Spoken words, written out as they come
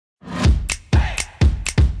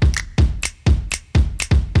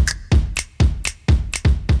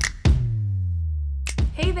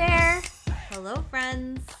Hello,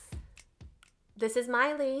 friends. This is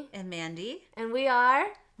Miley. And Mandy. And we are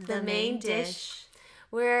The Main Dish.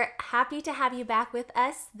 We're happy to have you back with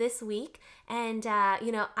us this week. And,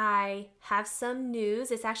 I have some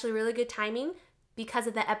news. It's actually really good timing because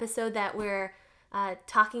of the episode that we're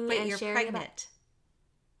talking Wait, and you're sharing pregnant.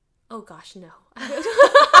 about. Oh, gosh, no.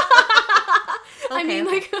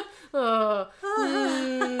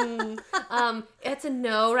 It's a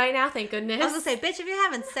no right now, thank goodness. I was going to say, bitch, if you're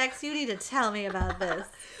having sex, you need to tell me about this.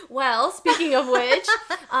 Well, speaking of which,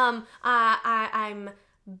 I'm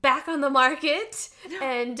back on the market,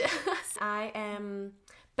 and I am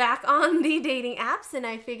back on the dating apps, and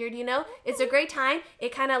I figured, it's a great time.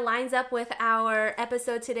 It kind of lines up with our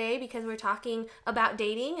episode today because we're talking about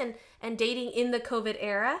dating and dating in the COVID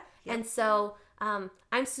era. Yep. And so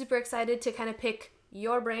I'm super excited to kind of pick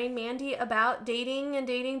your brain, Mandy, about dating and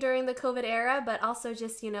dating during the COVID era, but also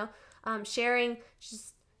just, sharing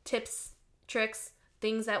just tips, tricks,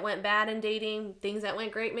 things that went bad in dating, things that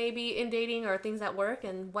went great maybe in dating, or things that work,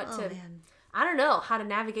 and I don't know, how to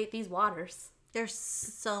navigate these waters. There's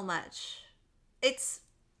so much. It's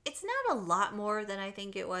not a lot more than I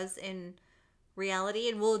think it was in reality,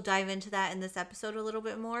 and we'll dive into that in this episode a little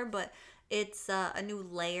bit more, but it's a new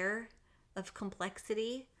layer of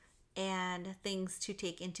complexity and things to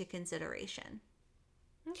take into consideration.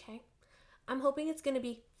 Okay. I'm hoping it's going to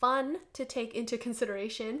be fun to take into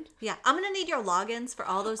consideration. Yeah, I'm going to need your logins for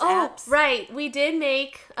all those Oh, apps. right. We did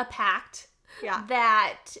make a pact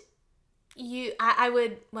that I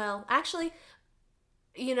would, well, actually,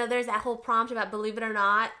 there's that whole prompt about believe it or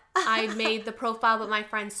not, I made the profile but my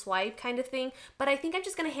friend swipe kind of thing. But I think I'm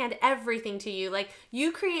just going to hand everything to you. Like,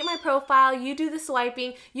 you create my profile, you do the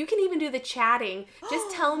swiping, you can even do the chatting.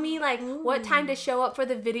 Just tell me what time to show up for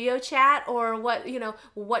the video chat, or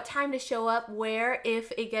what time to show up where,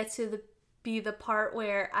 if it gets to be the part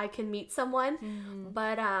where I can meet someone. Mm-hmm.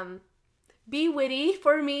 But be witty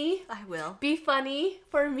for me. I will. Be funny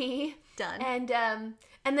for me. Done.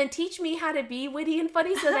 And then teach me how to be witty and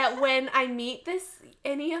funny so that when I meet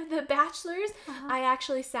any of the bachelors, I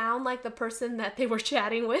actually sound like the person that they were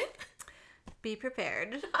chatting with. Be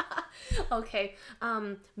prepared. Okay.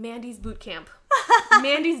 Mandy's boot camp.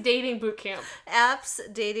 Mandy's dating boot camp. Apps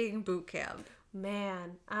dating boot camp.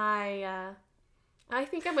 Man, I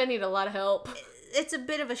think I'm going to need a lot of help. It's a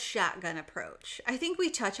bit of a shotgun approach. I think we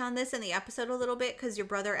touch on this in the episode a little bit because your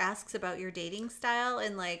brother asks about your dating style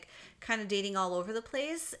and kind of dating all over the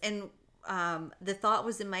place. And the thought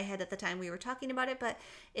was in my head at the time we were talking about it, but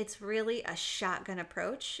it's really a shotgun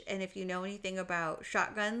approach. And if you know anything about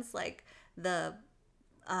shotguns, like the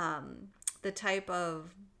type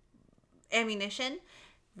of ammunition,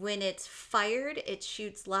 when it's fired, it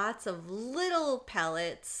shoots lots of little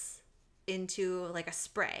pellets into a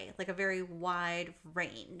spray, a very wide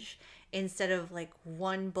range, instead of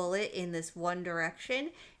one bullet in this one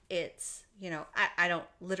direction. It's, I don't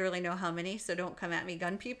literally know how many, so don't come at me,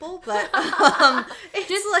 gun people, but it's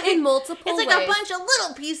just in multiple ways. It's a bunch of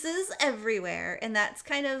little pieces everywhere, and that's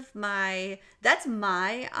kind of my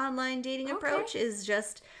online dating approach, is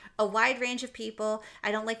just a wide range of people.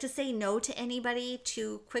 I don't like to say no to anybody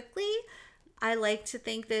too quickly. I like to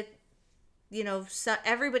think that so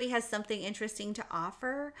everybody has something interesting to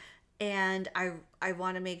offer, and I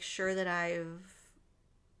want to make sure that I've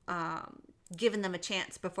given them a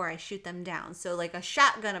chance before I shoot them down. So a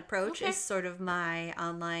shotgun approach is sort of my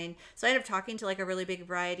online. So I end up talking to a really big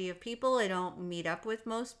variety of people. I don't meet up with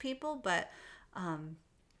most people, but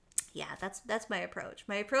that's my approach.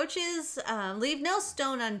 My approach is leave no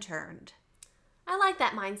stone unturned. I like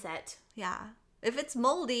that mindset. Yeah. If it's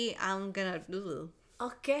moldy, I'm gonna. Ugh.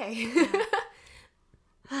 Okay.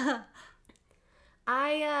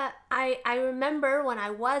 I remember when I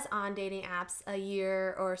was on dating apps a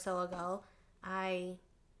year or so ago, I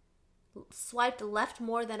swiped left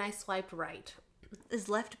more than I swiped right. Is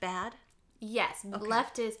left bad? Yes, okay.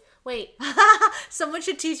 Left is... Wait. Someone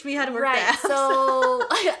should teach me how to work right, that. So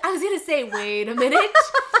I was going to say, wait a minute.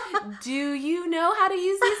 Do you know how to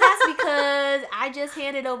use these apps? Because I just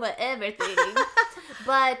handed over everything.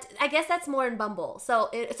 But I guess that's more in Bumble.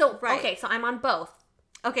 Right. Okay, so I'm on both.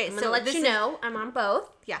 Okay, I'm going to let you know I'm on both.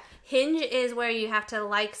 Yeah. Hinge is where you have to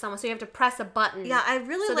like someone, so you have to press a button. Yeah, I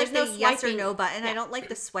really like the yes or no button. Yeah. I don't like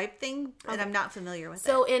the swipe thing, and I'm not familiar with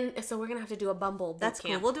it. So we're going to have to do a Bumble boot That's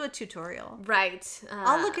camp. cool. We'll do a tutorial. Right.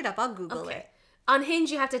 I'll look it up. I'll Google it. On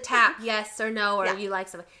Hinge, you have to tap yes or no, or you like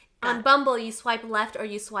something. On Bumble, you swipe left or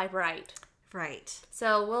you swipe right. Right.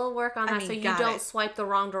 So we'll work on that so you don't swipe the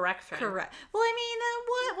wrong direction. Correct. Well, I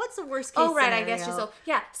mean, what's the worst case scenario? I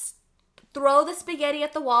guess throw the spaghetti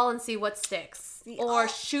at the wall and see what sticks. Or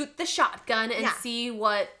shoot the shotgun and see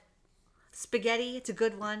what Spaghetti, it's a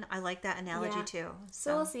good one. I like that analogy Yeah. too.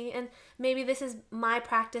 So we'll see. And maybe this is my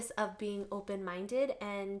practice of being open-minded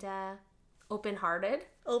and open-hearted.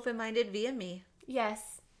 Open-minded via me.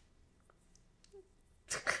 Yes.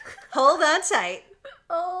 Hold on tight.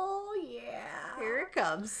 Oh, yeah. Here it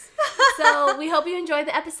comes. So we hope you enjoyed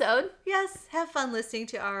the episode. Yes, have fun listening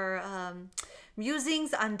to our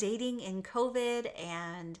musings on dating in COVID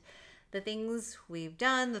and the things we've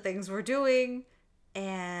done, the things we're doing,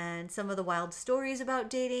 and some of the wild stories about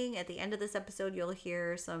dating. At the end of this episode, you'll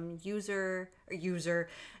hear some at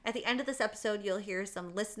the end of this episode, you'll hear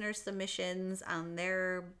some listener submissions on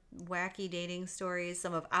their wacky dating stories.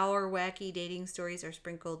 Some of our wacky dating stories are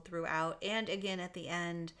sprinkled throughout. And again, at the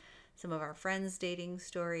end, some of our friends' dating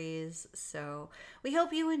stories. So we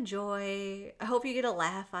hope you enjoy. I hope you get a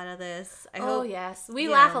laugh out of this. I hope, yes. We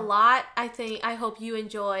yeah. laugh a lot. I hope you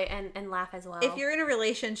enjoy and laugh as well. If you're in a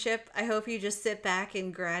relationship, I hope you just sit back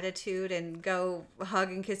in gratitude and go hug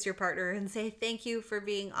and kiss your partner and say, thank you for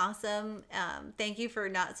being awesome. Thank you for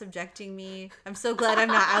not subjecting me. I'm so glad I'm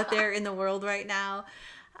not out there in the world right now.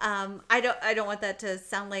 I don't want that to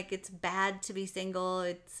sound like it's bad to be single.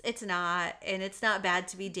 It's not, and it's not bad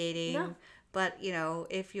to be dating. No. But you know,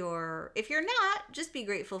 if you're not, just be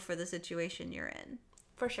grateful for the situation you're in.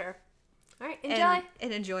 For sure. All right, enjoy.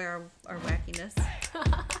 And enjoy our wackiness.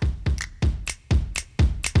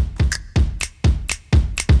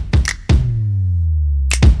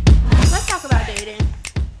 Let's talk about dating.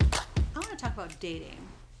 I want to talk about dating.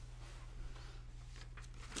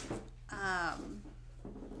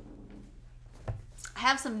 I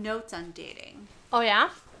have some notes on dating. Oh, yeah?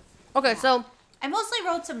 Okay, so... I mostly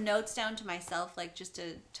wrote some notes down to myself, like just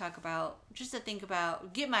to think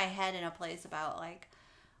about, get my head in a place about like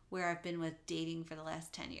where I've been with dating for the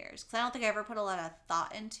last 10 years. Because I don't think I ever put a lot of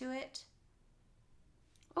thought into it.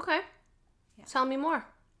 Okay. Yeah. Tell me more.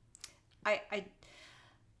 I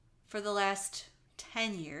for the last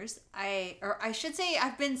 10 years, I should say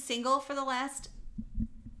I've been single for about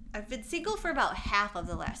half of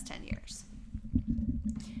the last 10 years.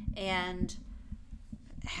 And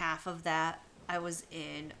half of that I was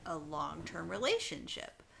in a long-term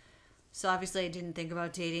relationship. So obviously I didn't think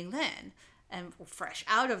about dating then. And fresh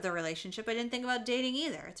out of the relationship, I didn't think about dating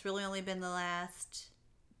either. It's really only been the last,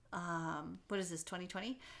 what is this,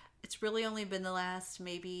 2020? It's really only been the last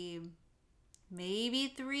maybe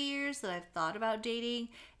 3 years that I've thought about dating.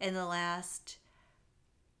 And the last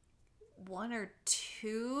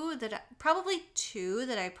two that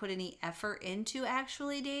I put any effort into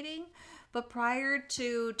actually dating. But prior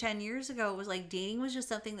to 10 years ago, it was like dating was just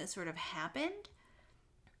something that sort of happened.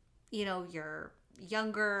 You know, you're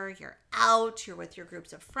younger, you're out, you're with your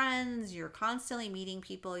groups of friends, you're constantly meeting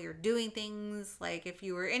people, you're doing things. Like if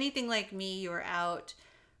you were anything like me, you were out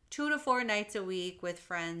 2 to 4 nights a week with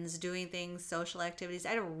friends, doing things, social activities. I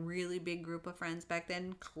had a really big group of friends back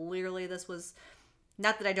then. Clearly this was,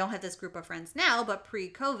 not that I don't have this group of friends now, but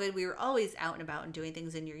pre-COVID, we were always out and about and doing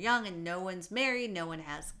things, and you're young and no one's married, no one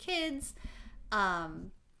has kids.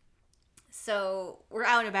 So we're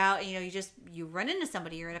out and about, and you run into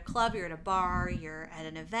somebody. You're at a club, you're at a bar, you're at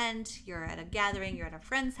an event, you're at a gathering, you're at a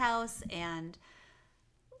friend's house, and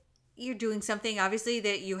you're doing something obviously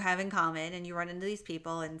that you have in common, and you run into these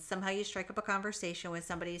people, and somehow you strike up a conversation with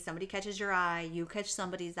somebody catches your eye, you catch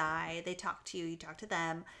somebody's eye, they talk to you, you talk to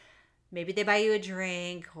them. Maybe they buy you a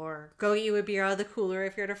drink or go get you a beer out of the cooler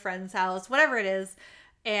if you're at a friend's house, whatever it is.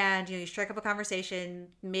 And you strike up a conversation.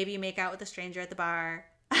 Maybe you make out with a stranger at the bar.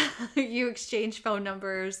 You exchange phone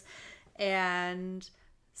numbers. And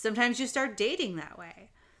sometimes you start dating that way.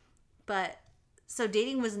 But so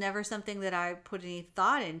dating was never something that I put any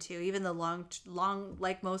thought into. Even the long,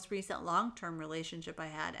 like most recent long-term relationship I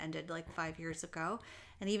had ended like 5 years ago.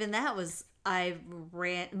 And even that was, I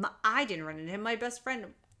didn't run into him. My best friend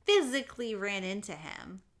physically ran into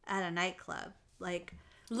him at a nightclub. Like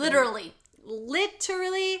literally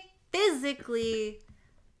physically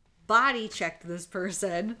body checked this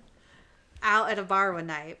person out at a bar one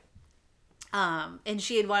night. And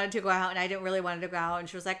she had wanted to go out and I didn't really want to go out, and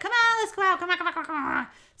she was like, come on, let's go out, come on.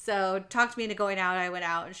 So talked me into going out. I went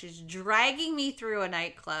out and she's dragging me through a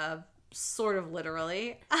nightclub, sort of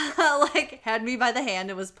literally, like had me by the hand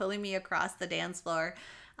and was pulling me across the dance floor.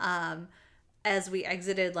 As we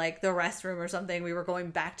exited like the restroom or something, we were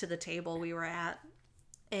going back to the table we were at,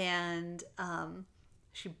 and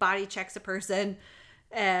she body checks a person,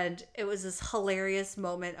 and it was this hilarious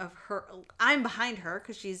moment of her. I'm behind her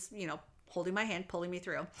because she's, holding my hand, pulling me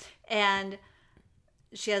through, and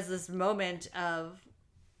she has this moment of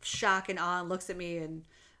shock and awe and looks at me and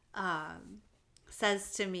says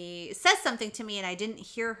something to me, and I didn't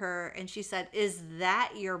hear her, and she said, "Is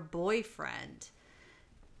that your boyfriend?"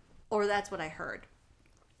 Or that's what I heard.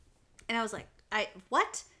 And I was like,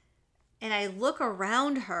 what? And I look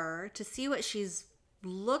around her to see what she's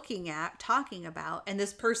looking at, talking about, and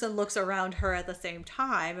this person looks around her at the same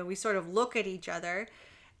time, and we sort of look at each other,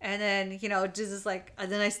 and then, just like,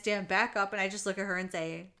 and then I stand back up and I just look at her and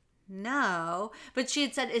say, "No." But she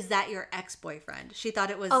had said, "Is that your ex-boyfriend?" She thought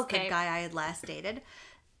it was the guy I had last dated.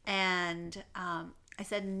 And I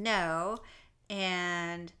said, "No."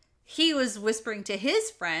 And he was whispering to his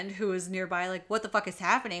friend who was nearby, like, "What the fuck is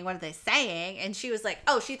happening? What are they saying?" And she was like,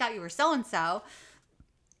 "Oh, she thought you were so-and-so."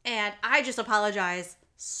 And I just apologized.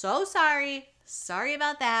 "So sorry. Sorry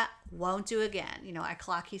about that. Won't do again." I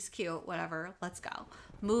clock, he's cute, whatever. Let's go.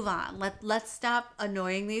 Move on. Let's stop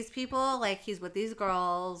annoying these people. Like, he's with these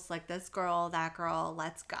girls, like this girl, that girl.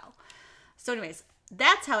 Let's go. So anyways,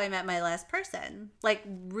 that's how I met my last person. Like,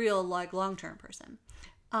 real, like, long-term person.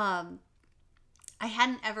 I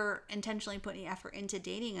hadn't ever intentionally put any effort into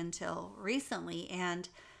dating until recently. And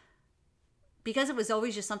because it was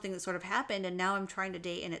always just something that sort of happened, and now I'm trying to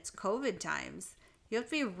date and it's COVID times, you have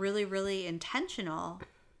to be really, really intentional.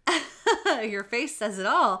 Your face says it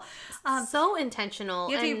all. So intentional.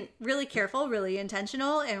 You have to be really careful, really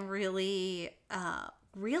intentional, and really,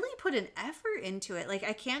 really put an effort into it. Like,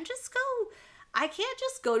 I can't just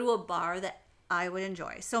go to a bar that I would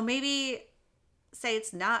enjoy. So maybe say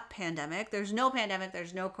it's not pandemic. There's no pandemic.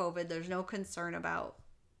 There's no COVID. There's no concern about,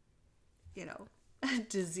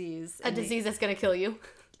 disease. A disease that's going to kill you.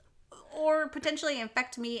 Or potentially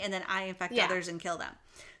infect me, and then I infect others and kill them.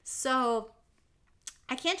 So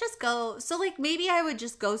I can't just go. So, like, maybe I would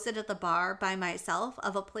just go sit at the bar by myself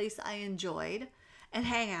of a place I enjoyed and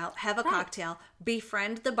hang out, have a cocktail,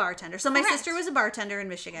 befriend the bartender. So my sister was a bartender in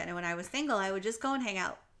Michigan, and when I was single, I would just go and hang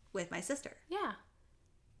out with my sister. Yeah.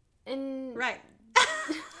 And right.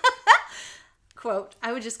 Quote,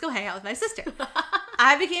 I would just go hang out with my sister.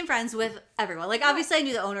 I became friends with everyone. Like, obviously I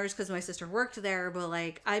knew the owners because my sister worked there, but,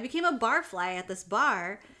 like, I became a barfly at this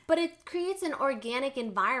bar. But it creates an organic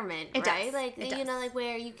environment, it right? Does. Like, it does. like,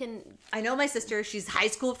 where you can... I know my sister. She's high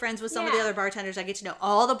school friends with some of the other bartenders. I get to know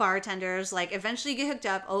all the bartenders. Like, eventually you get hooked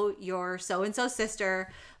up. "Oh, you're so-and-so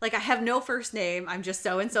sister." Like, I have no first name. I'm just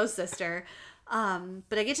so-and-so sister.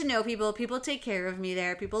 But I get to know people. People take care of me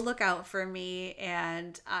there. People look out for me.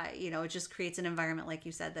 And, it just creates an environment, like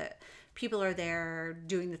you said, that people are there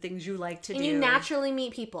doing the things you like to do. And you naturally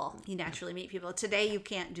meet people. Today, you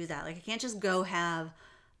can't do that. Like, I can't just go have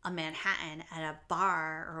a Manhattan at a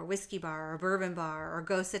bar or a whiskey bar or a bourbon bar, or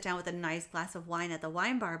go sit down with a nice glass of wine at the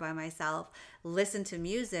wine bar by myself, listen to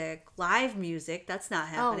music, live music. That's not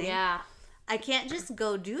happening. Oh, yeah. I can't just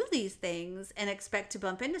go do these things and expect to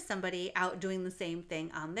bump into somebody out doing the same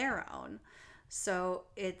thing on their own. So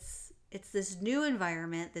it's this new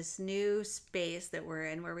environment, this new space that we're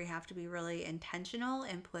in, where we have to be really intentional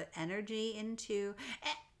and put energy into.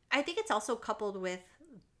 I think it's also coupled with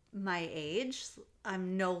my age.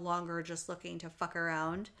 I'm no longer just looking to fuck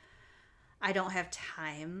around. I don't have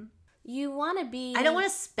time. You want to be... I don't want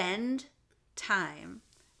to spend time.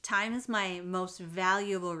 Time is my most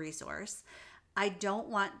valuable resource. I don't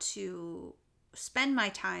want to spend my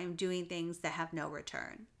time doing things that have no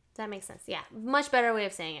return. That makes sense. Yeah. Much better way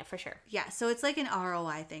of saying it, for sure. Yeah. So it's like an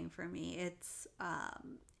ROI thing for me. It's,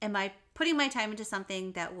 am I putting my time into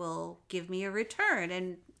something that will give me a return?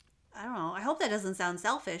 And I don't know. I hope that doesn't sound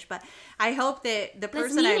selfish, but I hope that the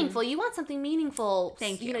person... It's meaningful. You want something meaningful.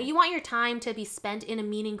 Thank you. You want your time to be spent in a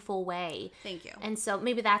meaningful way. Thank you. And so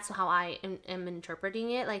maybe that's how I am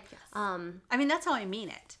interpreting it. Like, yes. I mean, that's how I mean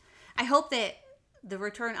it. I hope that the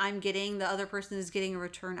return I'm getting, the other person is getting a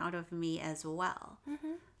return out of me as well.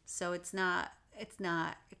 Mm-hmm. So it's not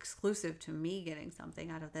exclusive to me getting something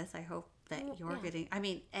out of this. I hope that you're getting... I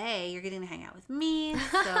mean, you're getting to hang out with me.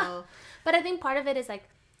 So, but I think part of it is, like,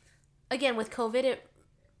 again, with COVID,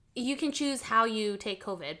 you can choose how you take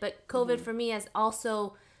COVID. But COVID for me has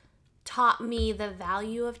also taught me the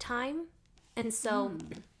value of time. And so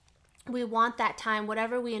we want that time,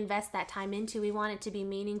 whatever we invest that time into, we want it to be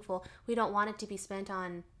meaningful. We don't want it to be spent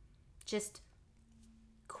on just,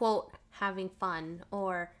 quote, having fun,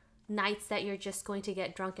 or nights that you're just going to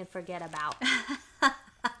get drunk and forget about.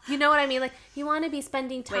 You know what I mean? Like, you want to be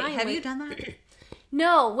spending time. Wait, have you done that?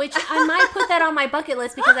 No, which I might put that on my bucket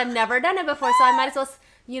list because I've never done it before, so I might as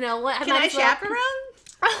well, what? Can I chaperone?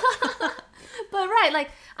 But right,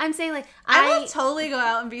 like, I'm saying, like, I will totally go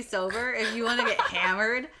out and be sober if you want to get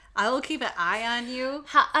hammered. I will keep an eye on you.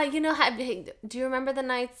 Do you remember the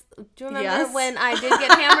nights? Do you remember when I did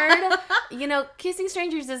get hammered? Kissing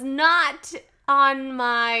strangers is not on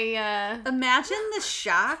my... Imagine the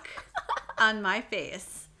shock on my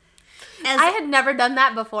face. I had never done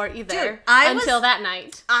that before either. Dude, until that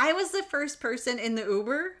night. I was the first person in the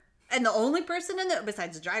Uber. And the only person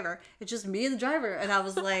besides the driver, it's just me and the driver. And I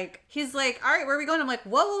was like, he's like, all right, where are we going? I'm like,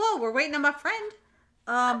 whoa, we're waiting on my friend.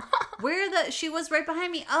 She was right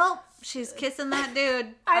behind me. Oh, she's kissing that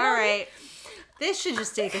dude. All right. This should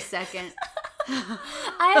just take a second.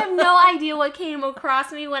 I have no idea what came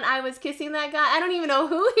across me when I was kissing that guy. I don't even know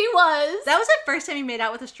who he was. That was the first time you made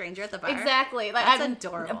out with a stranger at the bar. Exactly. Like, that's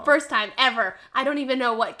adorable. First time ever. I don't even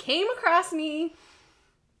know what came across me.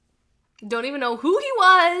 Don't even know who he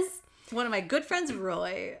was. One of my good friends,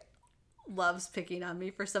 Roy, loves picking on me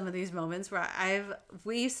for some of these moments where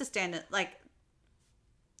we used to stand at, like,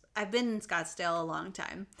 I've been in Scottsdale a long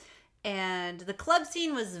time, and the club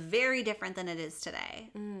scene was very different than it is today.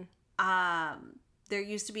 There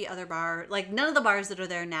used to be other bars, like, none of the bars that are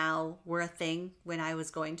there now were a thing when I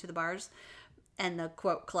was going to the bars and the,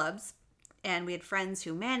 quote, clubs, and we had friends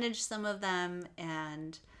who managed some of them,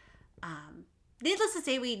 and needless to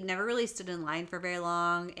say, we never really stood in line for very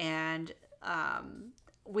long, and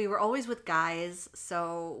we were always with guys,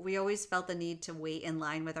 so we always felt the need to wait in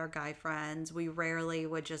line with our guy friends. We rarely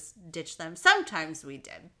would just ditch them. Sometimes we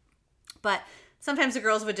did, but sometimes the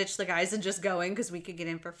girls would ditch the guys and just go in because we could get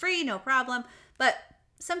in for free, no problem. But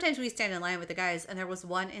sometimes we stand in line with the guys, and there was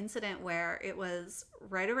one incident where it was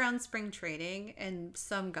right around spring training, and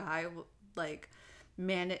some guy, like,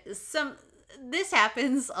 this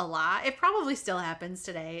happens a lot. It probably still happens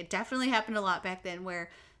today. It definitely happened a lot back then, where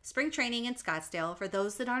spring training in Scottsdale, for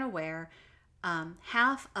those that aren't aware,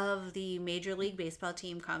 half of the Major League Baseball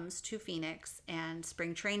team comes to Phoenix, and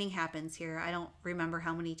spring training happens here. I don't remember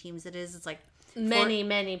how many teams it is. It's like many,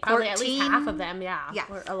 probably 14? At least half of them. Yeah,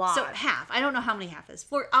 a lot. So half. I don't know how many half is.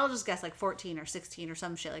 I'll just guess like 14 or 16 or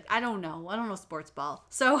some shit. Like, I don't know. I don't know sports ball.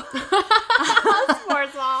 So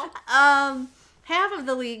sports ball. Half of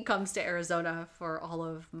the league comes to Arizona for all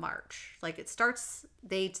of March. Like, it starts,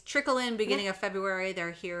 they trickle in beginning of February.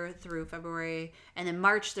 They're here through February. And then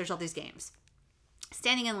March, there's all these games.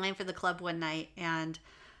 Standing in line for the club one night, and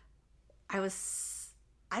I don't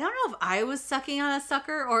know if I was sucking on a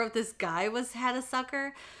sucker or if this guy had a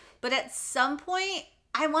sucker. But at some point,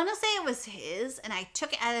 I want to say it was his, and I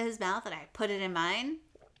took it out of his mouth and I put it in mine.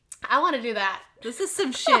 I want to do that. This is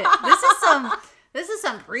some shit. This is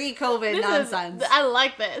some pre-COVID nonsense. I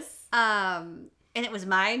like this. And it was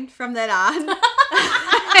mine from then on.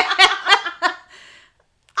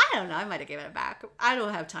 I don't know. I might have given it back. I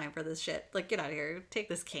don't have time for this shit. Like, get out of here. Take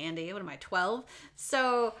this candy. What am I, 12?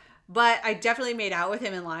 So, but I definitely made out with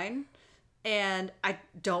him in line. And I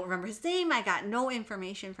don't remember his name. I got no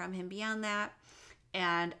information from him beyond that.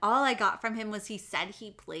 And all I got from him was he said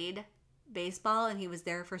he played baseball and he was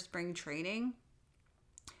there for spring training.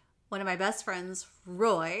 One of my best friends,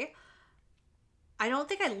 Roy, I don't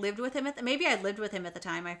think I lived with him maybe I lived with him at the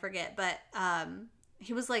time, I forget, but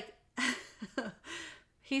he was like,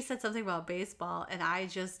 he said something about baseball, and I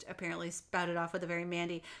just apparently spouted off with a very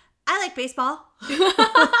Mandy, I like baseball.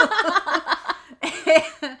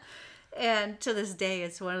 And to this day,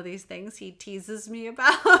 it's one of these things he teases me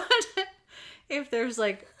about. If there's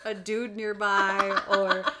like a dude nearby,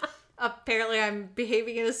 or apparently I'm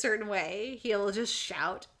behaving in a certain way, he'll just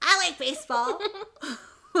shout, I like baseball,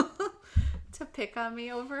 to pick on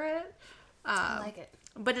me over it. I like it.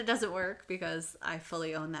 But it doesn't work because I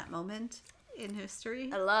fully own that moment in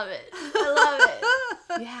history. I love it. I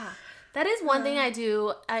love it. Yeah. That is one thing I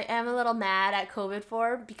do. I am a little mad at COVID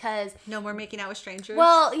for, because... No more making out with strangers?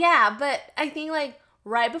 Well, yeah, but I think, like,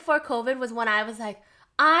 right before COVID was when I was like,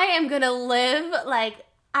 I am going to live like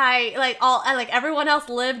everyone else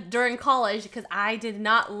lived during college, because I did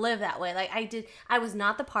not live that way. Like, I was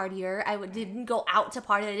not the partier. Didn't go out to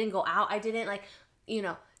party. I didn't go out. I didn't, like, you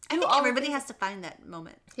know... I think everybody has to find that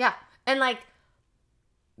moment. Yeah. And, like,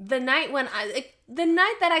 the night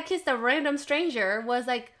that I kissed a random stranger was,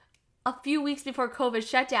 like, a few weeks before COVID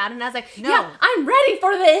shut down, and I was like, no. Yeah, I'm ready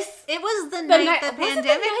for this. It was the night the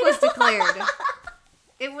pandemic was declared.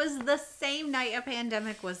 It was the same night a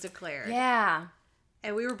pandemic was declared. Yeah.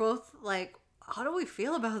 And we were both like, how do we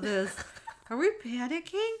feel about this? Are we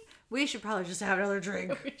panicking? We should probably just have another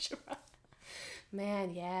drink.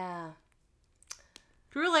 Man, yeah.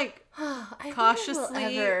 We were like,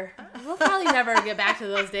 cautiously. We'll probably never get back to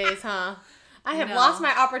those days, huh? I have lost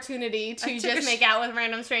my opportunity to just make out with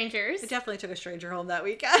random strangers. I definitely took a stranger home that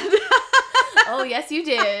weekend. Oh, yes, you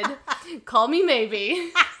did. Call me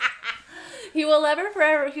maybe. He will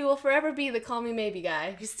forever be the call me maybe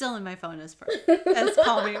guy. He's still in my phone as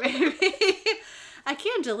call me maybe. I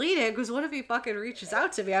can't delete it because what if he fucking reaches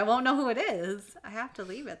out to me? I won't know who it is. I have to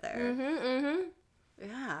leave it there.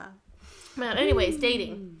 Yeah. But anyways,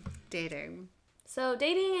 dating. Dating. So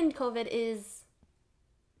dating in COVID is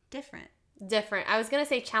Different. different. I was gonna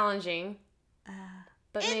say challenging,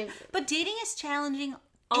 but maybe But dating is challenging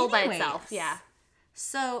all by anyways. itself. Yeah.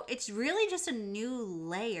 So it's really just a new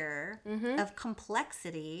layer of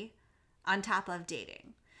complexity on top of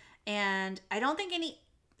dating. And I don't think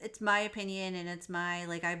it's my opinion and it's my,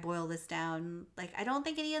 like, I boil this down. Like, I don't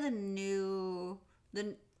think any of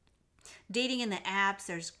the dating in the apps,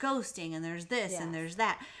 there's ghosting and there's this and there's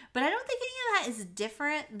that. But I don't think any of that is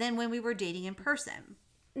different than when we were dating in person.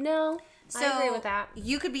 No, I agree with that.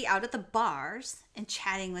 You could be out at the bars and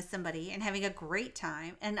chatting with somebody and having a great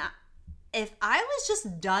time. And if I was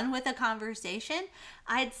just done with a conversation,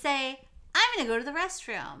 I'd say, I'm going to go to the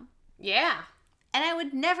restroom. Yeah. And I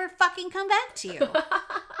would never fucking come back to you.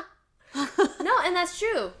 No, and that's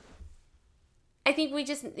true. I think we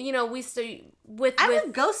just, I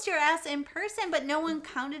would ghost your ass in person, but no one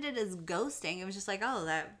counted it as ghosting. It was just like, oh,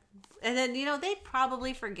 that. And then, they'd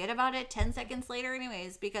probably forget about it 10 seconds later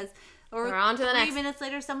anyways, because, or we're on to the 3 next. minutes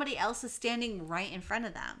later, somebody else is standing right in front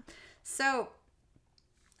of them. So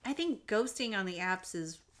I think ghosting on the apps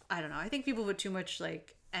is, I don't know. I think people put too much,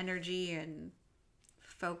 like, energy and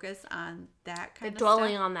focus on that kind of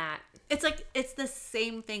dwelling stuff. on that. It's like, it's the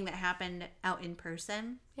same thing that happened out in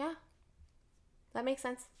person. Yeah. That makes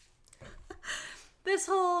sense. This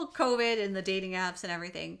whole COVID and the dating apps and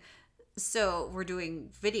everything. So we're doing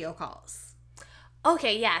video calls.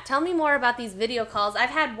 Okay, yeah. Tell me more about these video calls. I've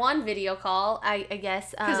had one video call, I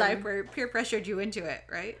guess. Because I peer pressured you into it,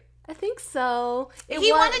 right? I think so.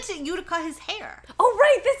 He wanted you to cut his hair. Oh,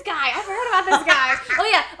 right, this guy. I've heard about this guy. Oh,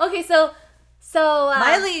 yeah. Okay, so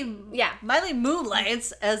Miley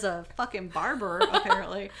moonlights as a fucking barber,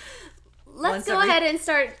 apparently. Let's go ahead and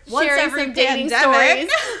start once sharing every some dating pandemic.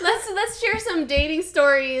 stories. Let's share some dating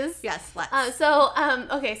stories. Yes, let's.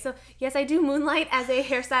 Okay, so yes, I do moonlight as a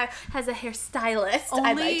hairstylist. Only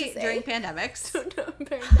I'd like to say. during pandemics.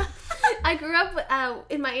 I grew up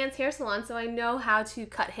in my aunt's hair salon, so I know how to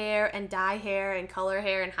cut hair and dye hair and color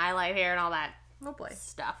hair and highlight hair and all that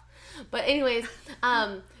stuff. But anyways,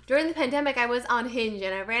 during the pandemic, I was on Hinge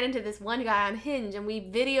and I ran into this one guy on Hinge and we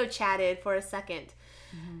video chatted for a second.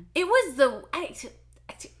 It was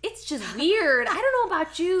it's just weird. I don't know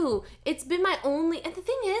about you. It's been my only, and the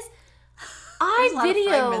thing is, I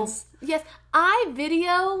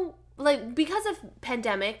video, like, because of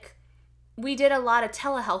pandemic, we did a lot of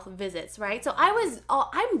telehealth visits, right? So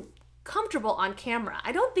I'm comfortable on camera.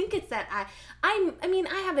 I don't think it's that I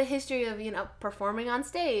have a history of, performing on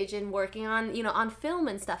stage and working on, on film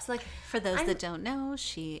and stuff. So, like, for those that don't know,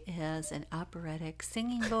 she is an operatic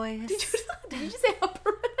singing voice. Did you just say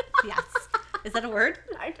operatic? Yes. Is that a word?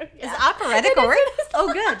 Yeah. Is operatic a word?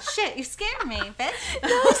 Oh, good. Shit, you scared me, bitch.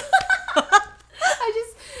 No, I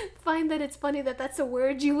just find that it's funny that that's a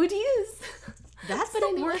word you would use. That's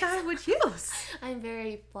the word I would use. I'm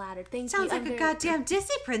very flattered. Thank you. Sounds like a goddamn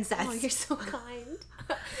Disney princess. Oh, you're so kind.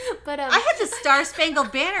 But I had the Star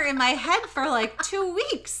Spangled Banner in my head for like 2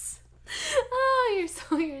 weeks. Oh, you're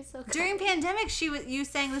so kind. During pandemic, you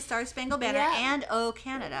sang the Star Spangled Banner and Oh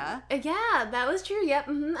Canada. Yeah, that was true. Yep,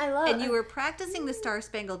 I love it. And you were practicing the Star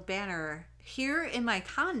Spangled Banner here in my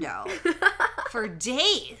condo for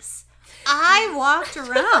days. I walked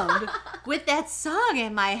around with that song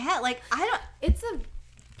in my head. Like, It's a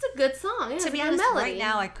good song. To be honest, right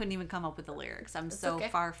now I couldn't even come up with the lyrics. I'm so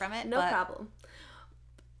far from it. No problem.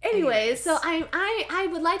 Anyways, so I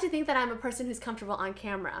would like to think that I'm a person who's comfortable on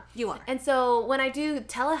camera. You are. And so when I do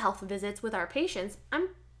telehealth visits with our patients, I'm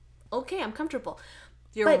comfortable.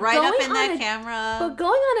 You're right up in that camera. But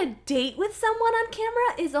going on a date with someone on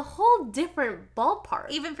camera is a whole different ballpark.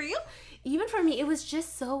 Even for you? Even for me, it was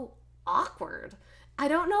just so awkward. I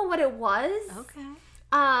don't know what it was. Okay.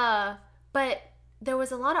 But there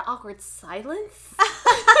was a lot of awkward silence.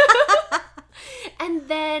 And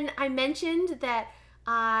then I mentioned that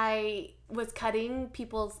I was cutting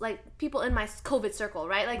people in my COVID circle,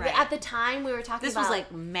 right? Like at the time we were talking about. This was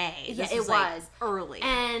like May. Yeah, this it was like early.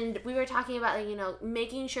 And we were talking about, like,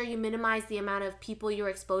 making sure you minimize the amount of people you're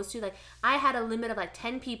exposed to. Like, I had a limit of like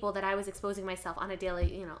 10 people that I was exposing myself on a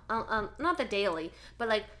daily, not the daily, but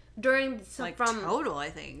like during total, I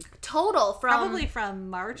think. Total from probably from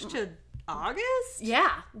March to August?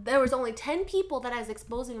 Yeah. There was only 10 people that I was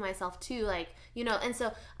exposing myself to, like, and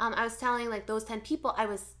so I was telling, like, those 10 people I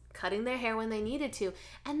was cutting their hair when they needed to.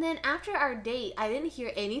 And then after our date, I didn't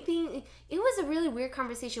hear anything. It was a really weird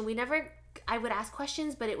conversation. I would ask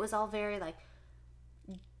questions, but it was all very, like,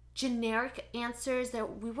 generic answers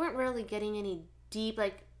that we weren't really getting any deep,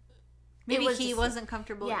 like, Maybe was he just- wasn't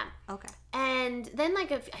comfortable. Yeah. Okay. And then,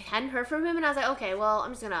 like, if I hadn't heard from him, and I was like, okay, well,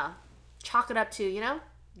 I'm just gonna chalk it up to,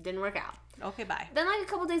 didn't work out. Okay, bye. Then, like, a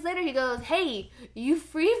couple days later, he goes, hey, you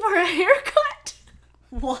free for a haircut?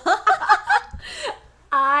 What?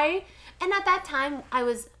 And at that time, I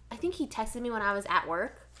think he texted me when I was at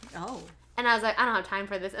work. Oh. And I was like, I don't have time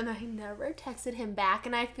for this. And then I never texted him back.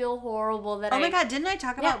 And I feel horrible that Oh my God, didn't I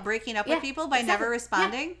talk about breaking up with people by exactly. never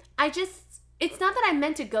responding? Yeah. It's not that I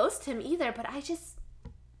meant to ghost him either, but I just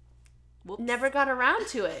Whoops. never got around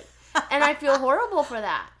to it. And I feel horrible for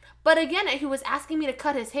that. But again, he was asking me to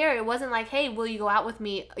cut his hair. It wasn't like, hey, will you go out with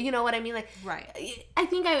me? You know what I mean? Like, Right. I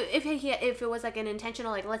think if it was like an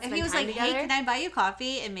intentional, like, let's If spend he was time like, together. hey, can I buy you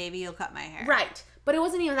coffee and maybe you'll cut my hair? Right. But it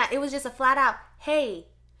wasn't even that. It was just a flat out, hey,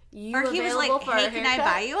 you Or he was available like, for hey, a can I haircut?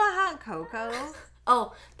 buy you a hot cocoa?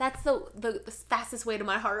 Oh, that's the fastest way to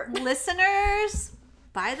my heart. Listeners,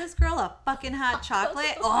 buy this girl a fucking hot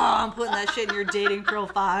chocolate. Oh, I'm putting that shit in your dating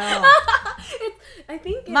profile. I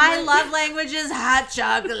think My love language is hot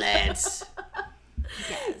chocolate. Yes.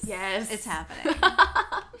 Yes. It's happening.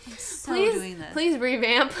 I'm so doing this. Please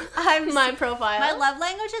revamp my profile. My love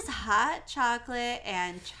language is hot chocolate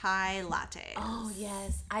and chai latte. Oh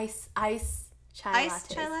yes, ice chai Iced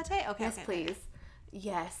lattes. chai latte? Okay. Yes, okay, please. okay.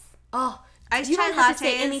 Yes. Oh, Iced you chai don't have to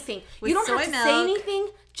say lattes anything. with You don't have soy to milk. say anything.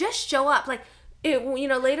 Just show up. Like, later when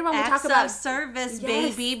we talk Acts about of service,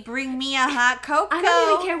 Yes. baby. Bring me a hot cocoa. I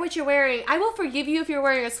don't even care what you're wearing. I will forgive you if you're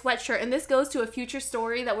wearing a sweatshirt. And this goes to a future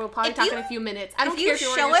story that we'll probably talk in a few minutes. I don't care if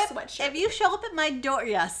you're wearing a sweatshirt. If you show up at my door,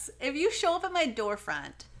 if you show up at my door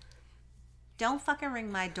front, don't fucking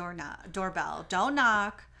ring my doorbell. Don't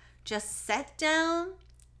knock. Just set down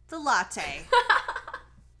the latte.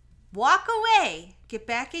 Walk away. Get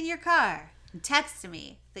back in your car and text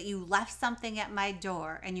me that you left something at my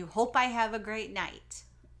door and you hope I have a great night.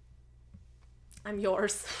 I'm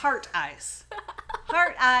yours. Heart eyes.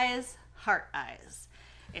 Heart eyes. Heart eyes.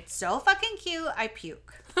 It's so fucking cute, I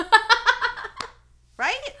puke.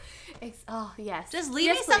 Right? Oh, yes. Just leave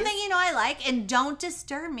Yes, me something please. you know I like and don't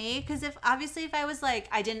disturb me. Because if I was like,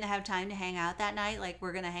 I didn't have time to hang out that night, like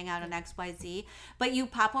we're going to hang out on XYZ, but you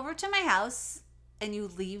pop over to my house and you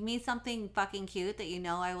leave me something fucking cute that you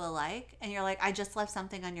know I will like, and you're like, I just left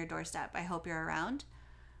something on your doorstep. I hope you're around.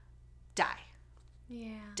 Die.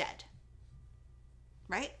 Yeah. Dead.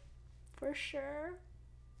 Right? For sure.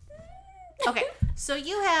 Okay. So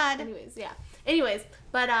you had Anyways,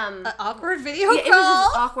 but an awkward video yeah, call. it was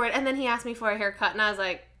just awkward. And then he asked me for a haircut, and I was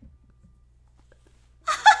like,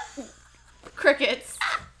 crickets.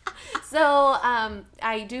 So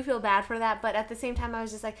I do feel bad for that, but at the same time, I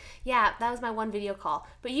was just like, yeah, that was my one video call.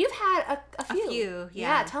 But you've had a few. A few,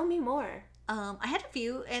 yeah. Tell me more. I had a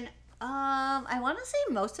few, and I want to say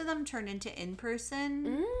most of them turned into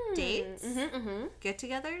in-person dates,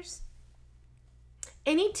 get-togethers.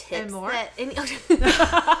 Any tips And more?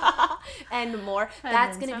 and more. And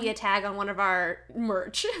That's then going to be some. a tag on one of our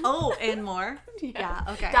merch. Oh, and more. Yeah.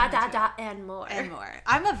 Okay. And more. And more.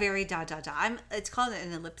 I'm a very ... It's called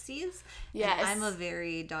an ellipses. Yes. And I'm a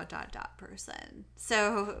very ... person.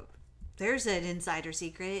 So there's an insider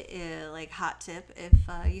secret, like hot tip. If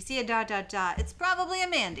you see a ... it's probably a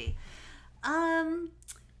Mandy.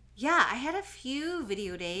 Yeah, I had a few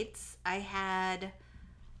video dates. I had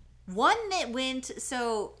one that went,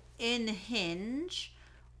 so in Hinge,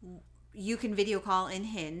 you can video call in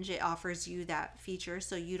Hinge. It offers you that feature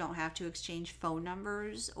so you don't have to exchange phone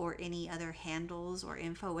numbers or any other handles or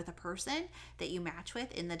info with a person that you match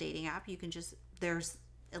with in the dating app. You can just, there's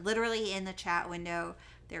literally in the chat window,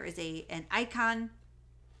 there is an icon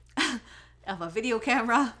of a video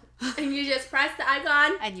camera. And you just press the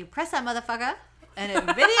icon. And you press that motherfucker and it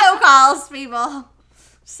video calls people.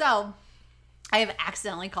 So I have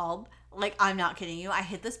accidentally called. Like, I'm not kidding you. I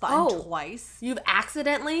hit this button twice. You've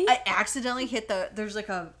accidentally? I accidentally hit there's like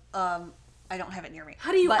a, I don't have it near me.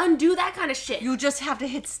 How do you undo that kind of shit? You just have to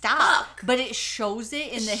hit stop. Fuck. But it shows it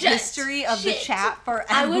in the Shit. history of the Shit. chat forever.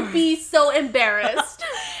 I would be so embarrassed.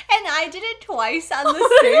 And I did it twice on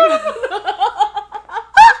the same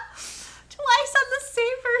twice on the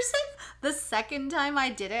same person. The second time I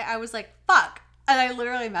did it, I was like, fuck. And I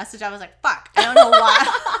literally messaged, I was like, fuck. I don't know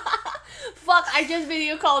why. Fuck, I just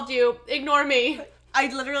video called you. Ignore me. I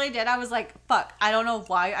literally did. I was like, fuck, I don't know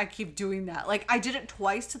why I keep doing that. Like, I did it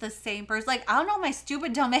twice to the same person. Like, I don't know, my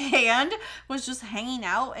stupid dumb hand was just hanging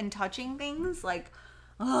out and touching things. Like,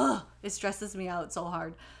 ugh, it stresses me out so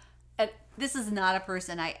hard. And this is not a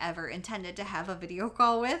person I ever intended to have a video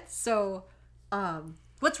call with. So,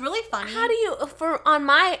 what's really funny. How do you on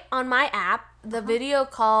my app, the video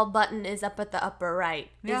call button is up at the upper right.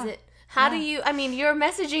 Yeah. Is it? How do you, I mean, you're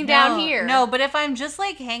messaging down here. No, but if I'm just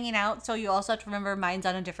like hanging out, so you also have to remember mine's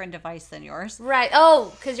on a different device than yours. Right.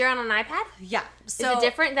 Oh, because you're on an iPad? Yeah. So is it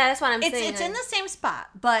different? That's what I'm saying. It's in the same spot,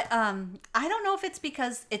 but I don't know if it's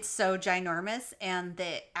because it's so ginormous and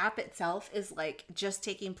the app itself is like just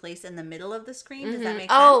taking place in the middle of the screen. Does that make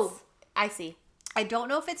sense? Oh, I see. I don't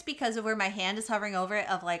know if it's because of where my hand is hovering over it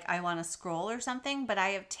of like I want to scroll or something, but I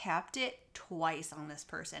have tapped it twice on this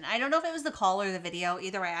person. I don't know if it was the call or the video.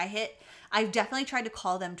 Either way, I've definitely tried to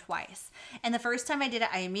call them twice. And the first time I did it,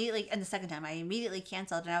 and the second time I immediately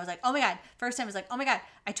canceled. And I was like, oh my God. First time I was like, oh my God,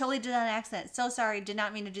 I totally did that on accident. So sorry. Did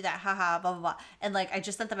not mean to do that. Haha, blah, blah, blah. And like, I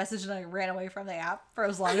just sent the message and I ran away from the app for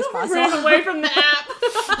as long as possible. Ran away from the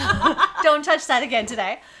app. Don't touch that again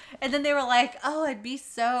today. And then they were like, oh, I'd be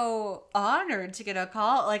so honored to get a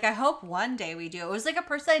call. Like, I hope one day we do. It was like a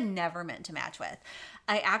person I never meant to match with.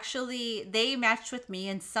 They matched with me,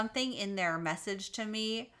 and something in their message to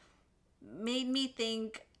me made me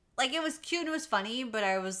think, like, it was cute and it was funny, but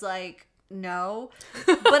I was like, no.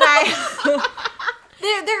 But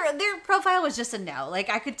their profile was just a no. Like,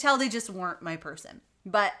 I could tell they just weren't my person.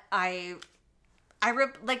 But they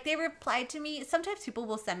replied to me. Sometimes people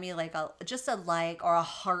will send me like just a like or a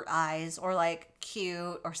heart eyes or like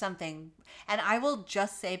cute or something. And I will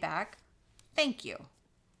just say back, thank you.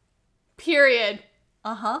 Period.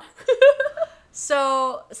 Uh-huh.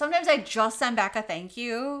 So sometimes I just send back a thank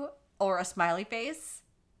you or a smiley face.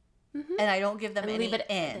 Mm-hmm. And I don't give them any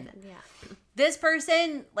in. Yeah. This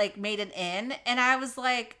person like made an in, and I was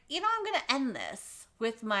like, I'm going to end this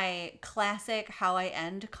with my classic how I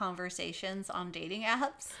end conversations on dating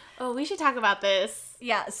apps. Oh, we should talk about this.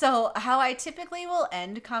 Yeah, so how I typically will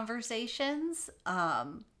end conversations,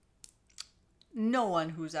 no one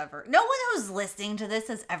who's listening to this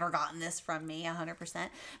has ever gotten this from me 100%,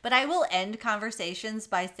 but I will end conversations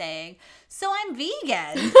by saying, so I'm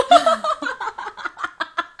vegan.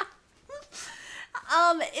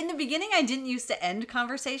 In the beginning, I didn't used to end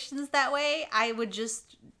conversations that way. I would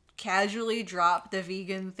just casually drop the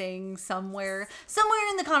vegan thing somewhere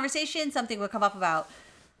in the conversation. Something would come up about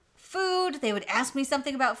food. They would ask me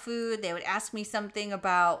something about food. They would ask me something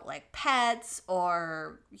about like pets,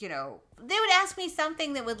 or they would ask me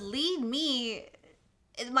something that would lead me,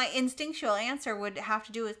 my instinctual answer would have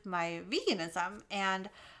to do with my veganism, and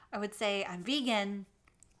I would say I'm vegan,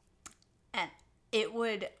 and it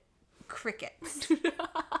would crickets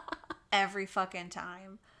every fucking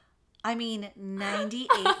time. I mean,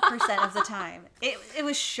 98% of the time. It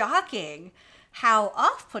was shocking how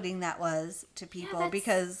off-putting that was to people,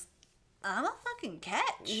 because I'm a fucking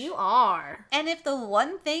catch. You are. And if the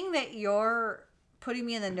one thing that you're putting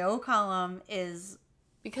me in the no column is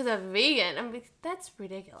because of vegan, I mean, that's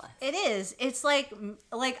ridiculous. It is. It's like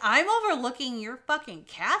I'm overlooking you're fucking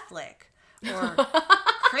Catholic or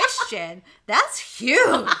Christian. That's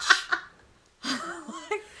huge.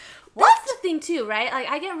 That's the thing too, right? Like,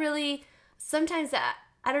 I get really, sometimes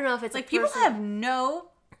I don't know if it's like people have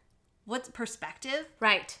what's perspective?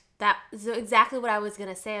 Right. That is exactly what I was going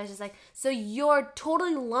to say. I was just like, so you're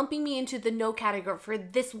totally lumping me into the no category for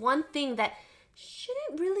this one thing that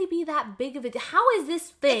shouldn't really be that big of a deal. How is this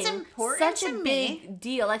thing it's important such a big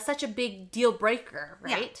deal, like such a big deal breaker,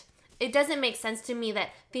 right? Yeah. It doesn't make sense to me that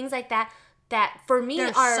things like that for me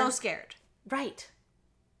they're are so scared. Right.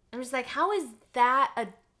 I'm just like, how is that a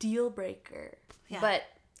deal breaker? Yeah. But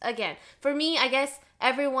again, for me, I guess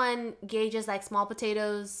everyone gauges like small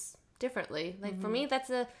potatoes differently. Like for me, that's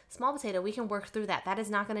a small potato. We can work through that. That is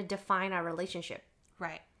not going to define our relationship.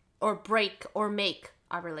 Right. Or break or make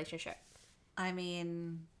our relationship. I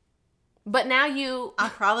mean, but now I'm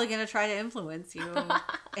probably going to try to influence you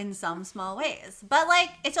in some small ways. But like,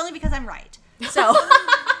 it's only because I'm right. So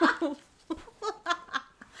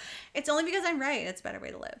it's only because I'm right. It's a better way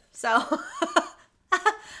to live. So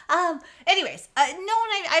anyways,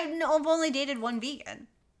 I've only dated one vegan.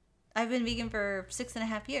 I've been vegan for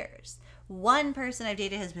 6.5 years. One person I've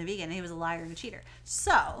dated has been vegan, and he was a liar and a cheater.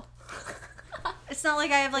 So it's not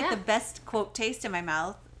like I have like the best quote taste in my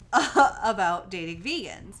mouth about dating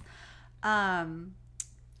vegans.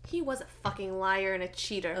 He was a fucking liar and a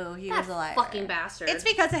cheater. Oh, he was a liar. Fucking bastard. It's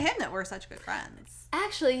because of him that we're such good friends.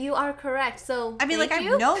 Actually, you are correct. So I mean, like,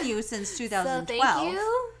 I've known you since 2012. So thank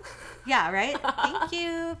you. Yeah, right? Thank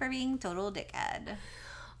you for being total dickhead.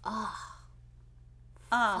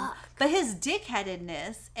 But his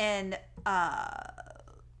dickheadedness and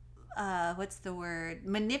what's the word?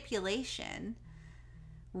 Manipulation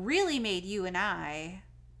really made you and I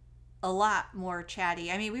a lot more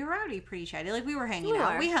chatty. I mean, we were already pretty chatty. Like, we were hanging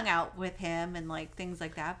out. We hung out with him and like things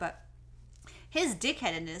like that, but his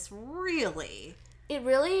dickheadedness really... It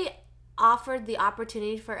really offered the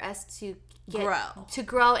opportunity for us to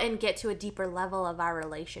grow and get to a deeper level of our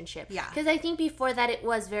relationship. Yeah. Because I think before that it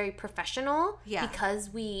was very professional. Yeah. Because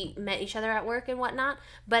we met each other at work and whatnot.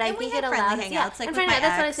 But And I think we had it allowed us. friendly Yeah. hangouts, like and with my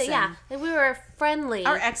that's what I ex say. Yeah. and- Like we were friendly.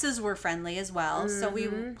 Our exes were friendly as well, so we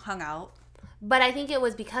hung out. But I think it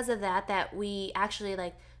was because of that we actually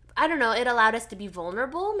like. I don't know. It allowed us to be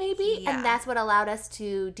vulnerable, maybe, Yeah. and that's what allowed us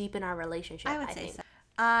to deepen our relationship. I would say think. so.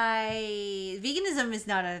 Veganism is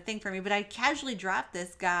not a thing for me, but I casually dropped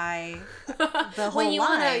this guy the whole When you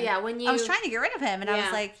line. wanna, I was trying to get rid of him, and I was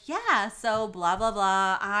Yeah. like, yeah, so blah blah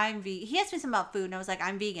blah. I'm vegan. He asked me something about food, and I was like,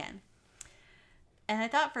 I'm vegan. And I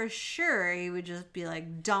thought for sure he would just be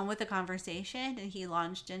like done with the conversation, and he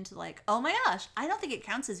launched into like, oh my gosh, I don't think it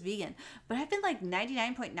counts as vegan, but I've been like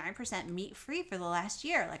 99.9% meat free for the last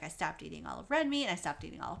year. Like I stopped eating all of red meat, and I stopped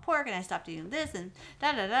eating all of pork, and I stopped eating this and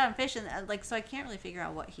and fish, and like, so I can't really figure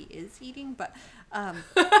out what he is eating, but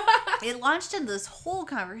it launched into this whole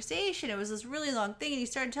conversation. It was this really long thing, and he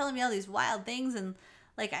started telling me all these wild things, and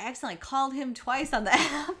like I accidentally called him twice on the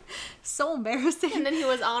app. So embarrassing. And then he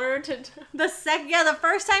was honored to. The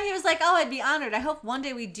first time he was like, oh, I'd be honored. I hope one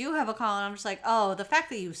day we do have a call. And I'm just like, oh, the fact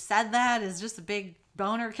that you said that is just a big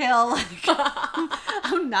boner kill. Like,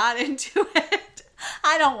 I'm not into it.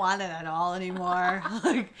 I don't want it at all anymore.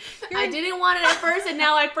 Like, I didn't want it at first, and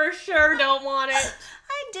now I for sure don't want it.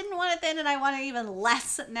 I didn't want it then, and I want it even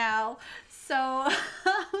less now. So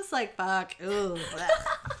I was like, fuck. Ooh.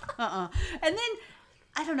 And then,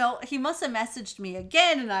 I don't know, he must have messaged me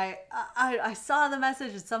again, and I saw the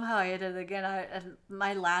message, and somehow I hit it again. And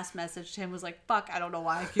my last message to him was like, fuck, I don't know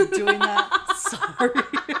why I keep doing that. Sorry.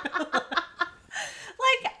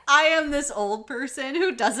 Like, I am this old person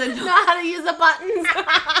who doesn't Know how to use the buttons.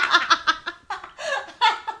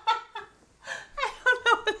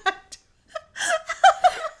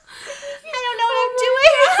 I don't know what I'm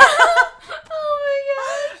doing. Oh my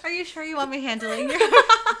gosh. Are you sure you want me handling your...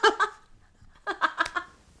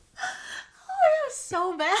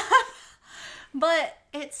 so bad. But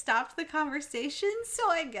it stopped the conversation, so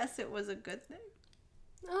I guess it was a good thing.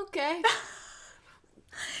 Okay.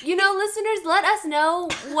 You know, listeners, let us know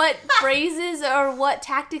what phrases or what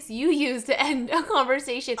tactics you use to end a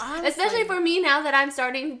conversation. Honestly. Especially for me now that I'm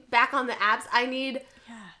starting back on the apps. I need.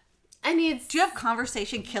 Do you have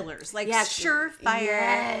conversation killers? Like, Yeah, surefire.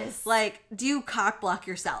 yes. Like, do you cock block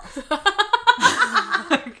yourself?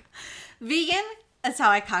 Like, vegan? That's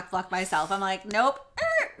how I cock block myself. I'm like, nope,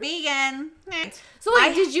 vegan. So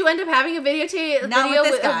wait, did you end up having a Not with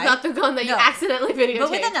this guy. not the one that you No. accidentally videotaped?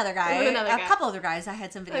 But with another guy, With another guy. a couple other guys, I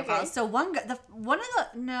had some video Okay. calls. So it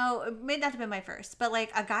may not have been my first, but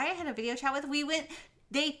like a guy I had a video chat with,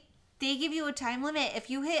 they give you a time limit. If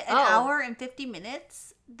you hit an hour and 50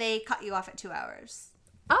 minutes, they cut you off at 2 hours.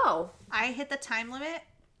 Oh. I hit the time limit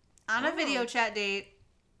on a video chat date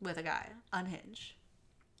with a guy on Hinge.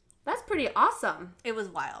 That's pretty awesome. It was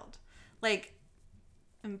wild. Like,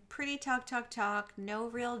 I'm pretty talk, no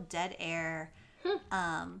real dead air.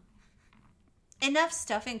 Enough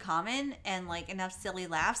stuff in common and like enough silly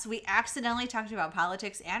laughs. We accidentally talked about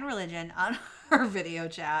politics and religion on our video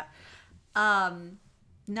chat.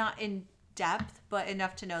 Not in depth, but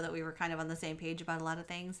enough to know that we were kind of on the same page about a lot of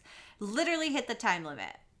things. Literally hit the time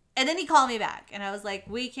limit. And then he called me back and I was like,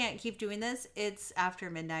 we can't keep doing this. It's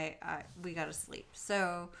after midnight. We gotta sleep.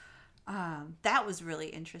 So that was really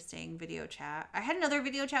interesting video chat. I had another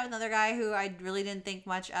video chat with another guy who I really didn't think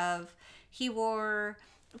much of.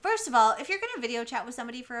 First of all, if you're going to video chat with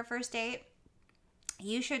somebody for a first date,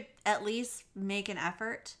 you should at least make an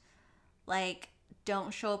effort. Like,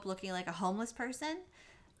 don't show up looking like a homeless person.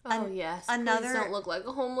 Oh, yes. Please don't look like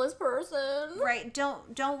a homeless person. Right.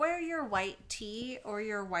 Don't wear your white tee or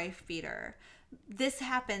your wife beater. This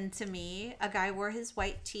happened to me. A guy wore his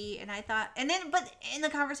white tee, and I thought, but in the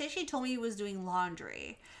conversation, he told me he was doing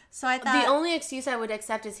laundry. So I thought the only excuse I would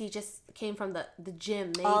accept is he just came from the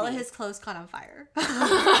gym. Maybe all of his clothes caught on fire.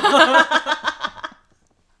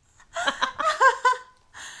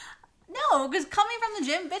 No, because coming from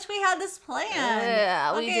the gym, bitch, we had this plan.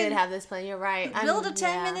 Yeah, we Okay, did have this plan. You're right. Build a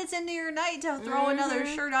 10 minutes into your night to throw another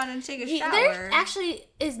shirt on and take a shower. There actually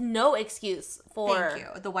is no excuse for. Thank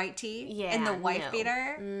you. The white tee and the wife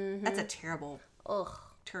beater. That's a terrible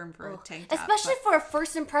term for a tank top. Especially for a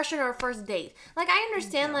first impression or a first date. Like, I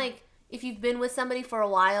understand, like, if you've been with somebody for a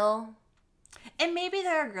while. And maybe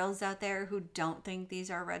there are girls out there who don't think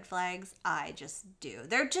these are red flags. I just do.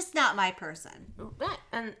 They're just not my person. Right.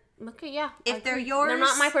 And, okay, yeah. If they're yours. They're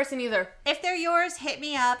not my person either. If they're yours, hit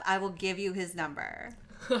me up. I will give you his number.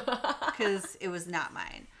 Because it was not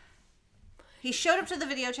mine. He showed up to the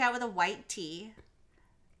video chat with a white tee.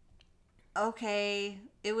 okay,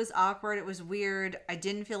 it was awkward. It was weird. I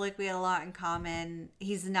didn't feel like we had a lot in common.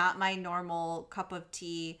 He's not my normal cup of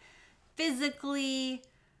tea. Physically,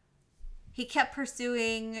 he kept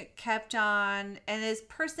pursuing, kept on, and his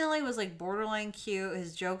personality was like borderline cute.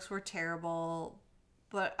 His jokes were terrible.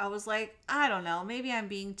 But I was like, I don't know. Maybe I'm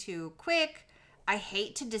being too quick. I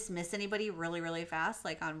hate to dismiss anybody really, really fast,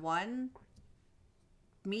 like on one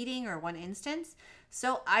meeting or one instance.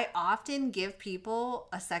 So I often give people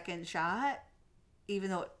a second shot, even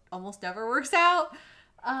though it almost never works out.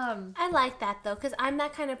 I like that though, because I'm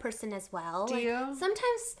that kind of person as well. Do you?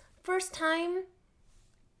 Sometimes first time,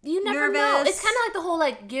 you never know. Nervous. It's kind of like the whole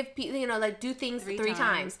like give people, like do things three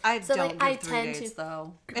times. I so don't like give I three tend dates to.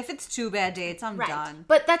 though. If it's 2 bad dates, I'm Right. done.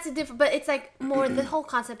 But that's a different. But it's like more. The whole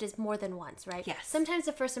concept is more than once, right? Yes. Sometimes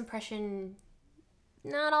the first impression,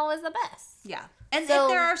 not always the best. Yeah. And So- if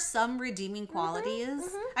there are some redeeming qualities,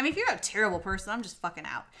 I mean, if you're a terrible person, I'm just fucking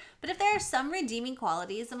out. But if there are some redeeming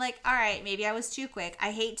qualities, I'm like, all right, maybe I was too quick.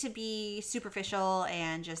 I hate to be superficial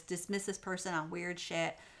and just dismiss this person on weird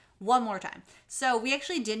shit one more time. So we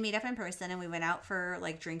actually did meet up in person and we went out for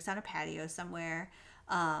like drinks on a patio somewhere.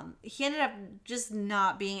 He ended up just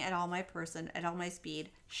not being at all my person, at all my speed.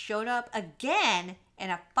 Showed up again in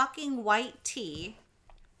a fucking white tee.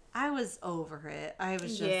 I was over it. I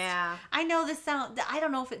was just... Yeah. I know this sound... I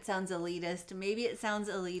don't know if it sounds elitist. Maybe it sounds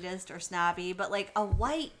elitist or snobby, but like a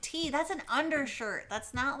white tee, that's an undershirt.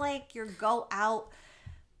 That's not like your go out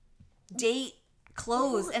date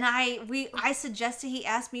clothes. And I suggested, he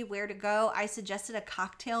asked me where to go. I suggested a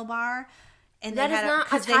cocktail bar. And That is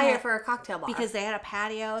not attire for a cocktail bar. Because they had a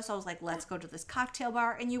patio. So I was like, let's go to this cocktail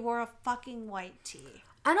bar. And you wore a fucking white tee.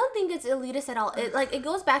 I don't think it's elitist at all. It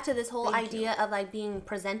goes back to this whole idea of like being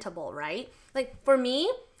presentable, right? Like for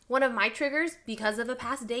me, one of my triggers because of a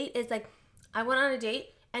past date is like I went on a date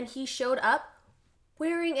and he showed up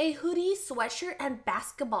wearing a hoodie, sweatshirt, and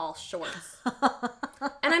basketball shorts.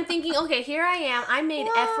 And I'm thinking, okay, here I am. I made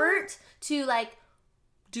effort to like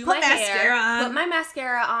do Put my mascara hair, on. put my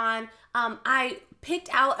mascara on. I picked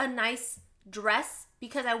out a nice dress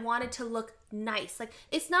because I wanted to look nice. Like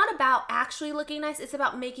it's not about actually looking nice, it's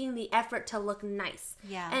about making the effort to look nice.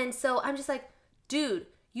 Yeah. And so I'm just like, dude,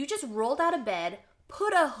 you just rolled out of bed,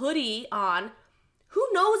 put a hoodie on. Who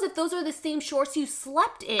knows if those are the same shorts you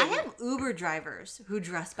slept in? I have Uber drivers who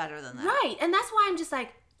dress better than that. Right. And that's why I'm just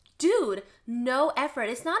like, dude, no effort.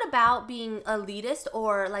 It's not about being elitist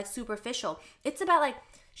or like superficial. It's about like,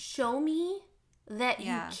 show me that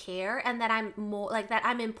you care and that I'm more like that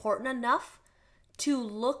I'm important enough to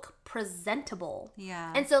look presentable.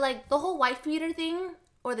 Yeah. And so like the whole wife beater thing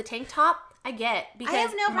or the tank top, I get because I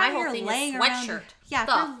have no my problem whole you're thing laying is around. sweatshirt. Yeah.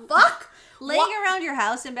 The fuck? Laying around your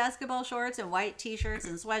house in basketball shorts and white t-shirts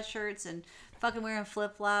and sweatshirts and fucking wearing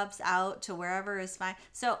flip-flops out to wherever is fine.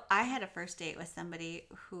 So I had a first date with somebody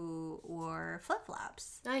who wore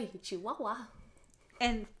flip-flops. Ay, Chihuahua.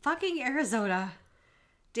 In fucking Arizona.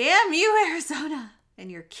 Damn you, Arizona. And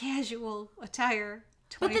your casual attire.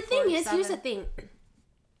 But the thing is, here's the 24/7. thing.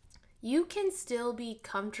 You can still be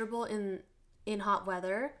comfortable in hot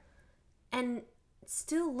weather and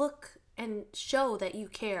still look and show that you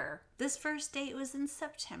care. This first date was in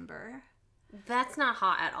September. That's not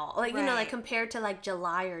hot at all. Like, you know, like Right. compared to like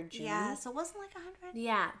July or June. Yeah, so it wasn't like 100.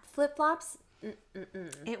 Yeah. Flip-flops.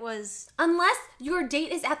 It was... Unless your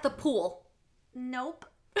date is at the pool. Nope.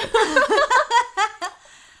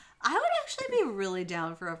 I would actually be really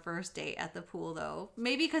down for a first date at the pool, though.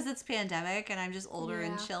 Maybe because it's pandemic and I'm just older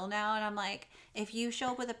and Yeah. chill now. And I'm like, if you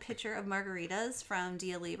show up with a picture of margaritas from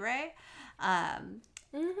Dia Libre,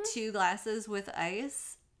 2 glasses with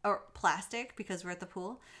ice or plastic because we're at the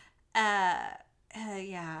pool,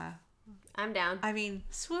 yeah. I'm down. I mean,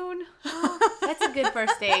 swoon. That's a good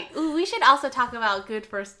first date. Ooh, we should also talk about good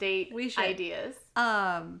first date We should. ideas.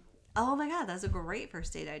 Oh my god, that's a great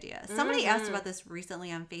first date idea. Somebody asked about this recently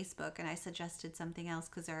on Facebook, and I suggested something else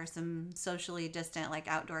because there are some socially distant, like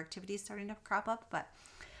outdoor activities starting to crop up. But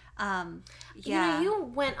yeah, You know, you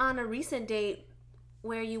went on a recent date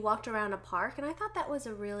where you walked around a park, and I thought that was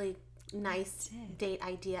a really nice date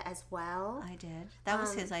idea as well. I did. That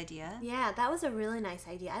was his idea. Yeah, that was a really nice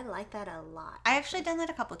idea. I like that a lot. I actually done that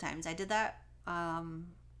a couple times. I did that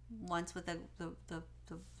once with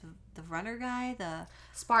the runner guy, the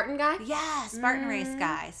Spartan guy? Spartan race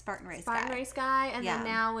guy, Spartan race guy, and Yeah. then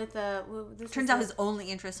now with the Turns out his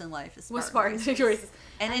only interest in life is was Spartan Spartan races. races.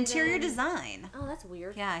 And interior design. Oh, that's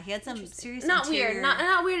weird. Yeah, he had some serious Not interior. weird,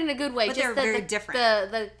 not weird in a good way. But just they're that very the, different.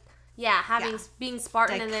 Having Yeah. being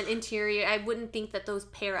Spartan Like- and then interior, I wouldn't think that those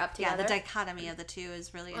pair up Yeah, together. the dichotomy of the two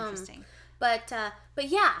is really interesting. But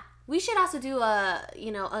yeah, We should also do a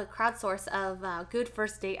crowdsource of good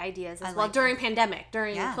first date ideas as well like during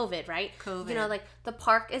during Yeah. COVID, right? COVID. You know, like the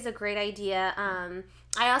park is a great idea.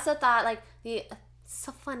 I also thought like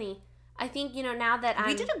so funny. I think now that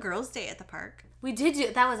We did a girls' day at the park. we did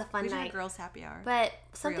do that was a fun We did night. a girls' happy hour. But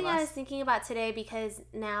something of I us. was thinking about today, because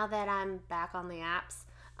now that I'm back on the apps,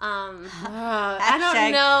 I Hashtag-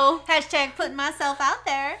 don't know. Hashtag putting myself out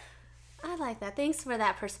there. I like that. Thanks for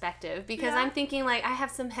that perspective, because Yeah. I'm thinking like I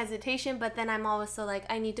have some hesitation, but then I'm also like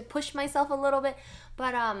I need to push myself a little bit.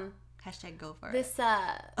 But Hashtag go for it.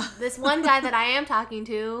 this one guy that I am talking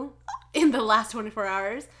to in the last 24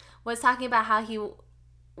 hours was talking about how he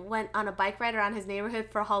went on a bike ride around his neighborhood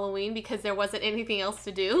for Halloween because there wasn't anything else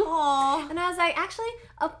to do. Aww. And I was like, actually,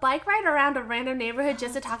 a bike ride around a random neighborhood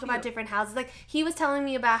just to talk about cute. different houses. Like, he was telling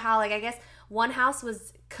me about how, like, I guess one house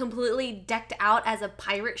was completely decked out as a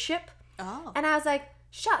pirate ship. Oh. And I was like,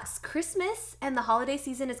 shucks, Christmas and the holiday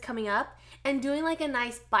season is coming up, and doing, like, a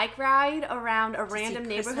nice bike ride around a random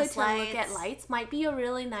neighborhood Christmas to look at lights. lights might be a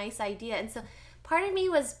really nice idea. And so part of me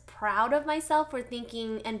was proud of myself for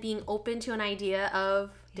thinking and being open to an idea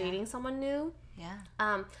of dating someone new. Yeah.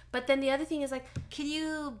 But then the other thing is, like, Can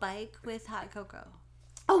you bike with hot cocoa?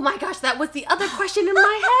 oh my gosh, that was the other question in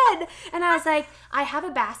my head. And I was like, I have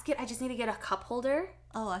a basket. I just need to get a cup holder.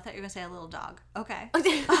 Oh, I thought you were going to say a little dog. Okay.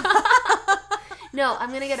 No, I'm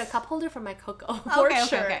going to get a cup holder for my cocoa. For okay,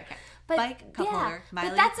 sure. okay. But, Bike, cup holder, but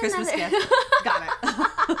Miley, that's Christmas another... gift. Got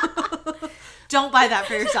it. Don't buy that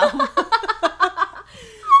for yourself.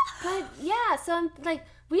 But yeah, so I'm like,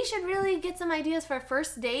 we should really get some ideas for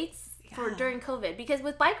first dates for Yeah. during COVID. Because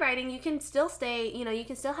with bike riding, you can still stay, you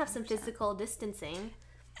can still have some physical distancing.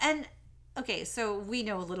 And, okay, so we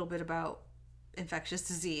know a little bit about infectious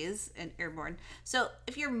disease and airborne. So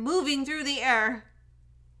if you're moving through the air,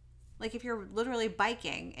 like if you're literally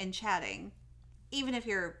biking and chatting, even if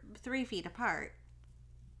you're 3 feet apart,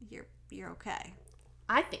 you're okay.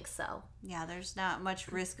 I think so. Yeah, there's not much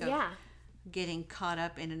risk of Yeah. getting caught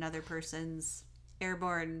up in another person's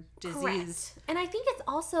airborne disease. Correct. And I think it's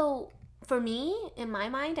also, for me, in my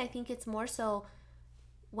mind, I think it's more so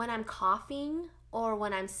when I'm coughing or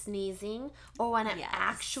when I'm sneezing or when I'm Yes.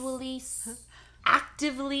 actually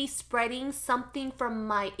actively spreading something from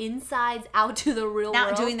my insides out to the real Not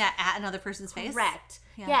world. doing that at another person's face. Correct.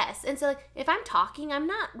 Yeah. Yes. And so like, if I'm talking, I'm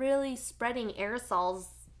not really spreading aerosols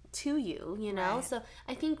to you, Right. So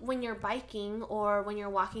I think when you're biking or when you're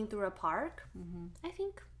walking through a park, Mm-hmm. I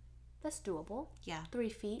think that's doable. Yeah, 3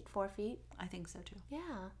 feet, 4 feet. I think so too.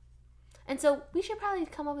 Yeah. And so we should probably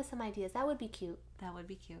come up with some ideas. That would be cute. That would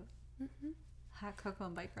be cute. Mm-hmm. Hot cocoa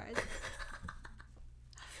and bike rides.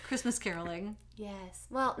 Christmas caroling. Yes.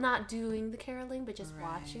 Well, not doing the caroling, but just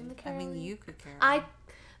watching the I caroling. mean, you could carol.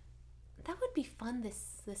 That would be fun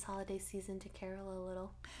this holiday season to carol a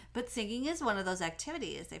little. But singing is one of those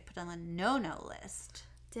activities they put on the no-no list.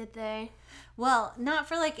 Did they? Well, not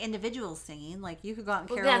for like individual singing. Like you could go out and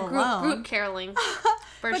carol yeah, alone. group caroling.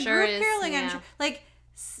 For but sure group is, caroling, yeah. I'm sure. Like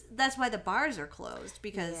that's why the bars are closed,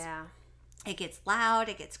 because Yeah. it gets loud,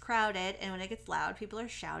 it gets crowded, and when it gets loud, people are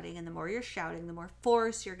shouting, and the more you're shouting, the more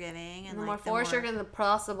force you're giving, and The like, more force you're getting, the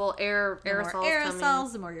possible aerosols more aerosols,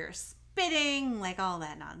 coming. the more you're spitting, like all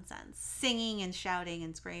that nonsense, singing and shouting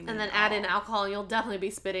and screaming, And then add in alcohol, you'll definitely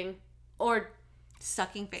be spitting. Or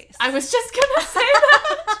sucking face. I was just gonna say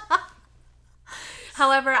that.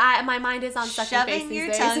 However, my mind is on sucking face shoving these your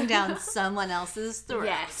days. tongue down someone else's throat.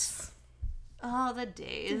 Yes. Oh, the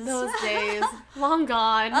days. Those days. Long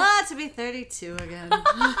gone. Ah, to be 32 again.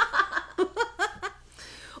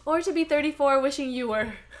 Or to be 34 wishing you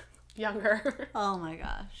were younger. Oh my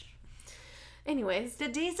gosh. Anyways, The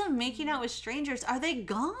days of making out with strangers, are they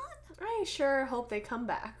gone? I sure hope they come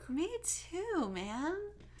back. Me too, man.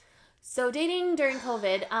 So dating during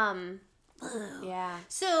COVID, yeah.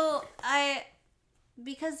 So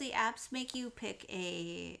because the apps make you pick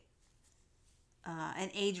an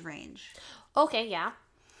age range, Okay, yeah.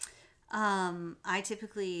 I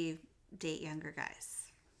typically date younger guys.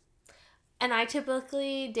 And I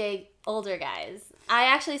typically date older guys. I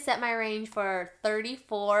actually set my range for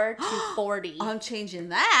 34 to 40. I'm changing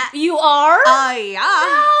that. You are? Oh, yeah.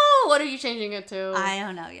 Oh, what are you changing it to? I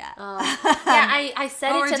don't know yet. Yeah, I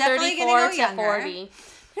set Well, it we're to definitely 34 gonna go to younger. 40.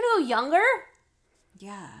 You're gonna go younger?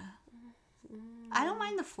 Yeah. I don't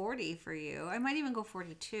mind the 40 for you. I might even go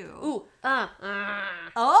 42. Ooh.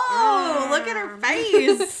 Oh, look at her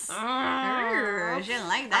face. She didn't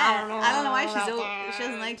like that. I don't know why she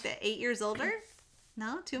doesn't like the 8 years older.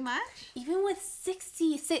 No, too much. Even with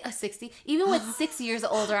 60, even with 6 years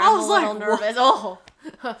older, I I'm a was little like, nervous. Oh,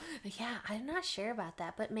 yeah, I'm not sure about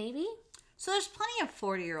that, but maybe. So there's plenty of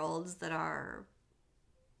 40-year-olds that are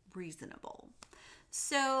reasonable.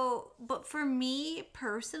 So, but for me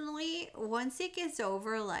personally, once it gets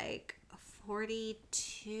over like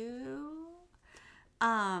 42,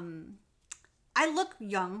 I look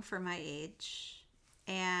young for my age,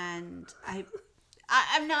 and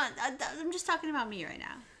I'm not. I'm just talking about me right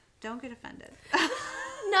now. Don't get offended.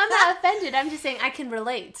 No, I'm not offended. I'm just saying I can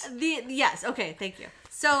relate. Yes. Okay. Thank you.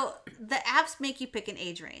 So the apps make you pick an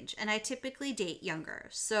age range, and I typically date younger.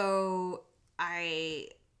 So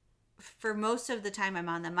for most of the time I'm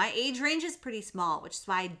on them, my age range is pretty small, which is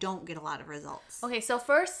why I don't get a lot of results. Okay, so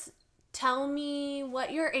first, tell me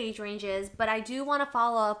what your age range is, but I do want to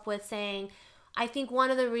follow up with saying I think one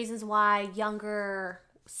of the reasons why younger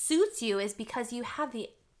suits you is because you have the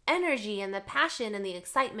energy and the passion and the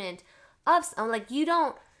excitement of, like, you're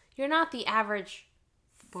not the average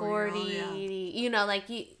 40, yeah. like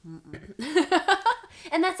you.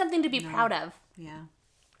 And that's something to be proud of. Yeah.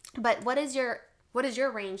 But what is your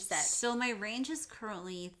range set? So my range is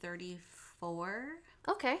currently 34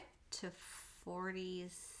 Okay. to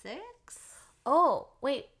 46. Oh,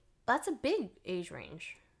 wait. That's a big age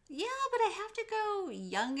range. Yeah, but I have to go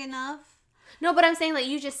young enough. No, but I'm saying that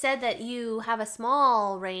you just said that you have a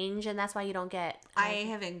small range and that's why you don't get... I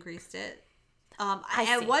have increased it. I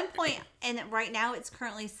at see. one point, and right now it's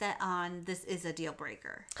currently set on this is a deal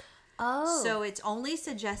breaker. Oh. So it's only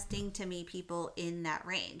suggesting to me people in that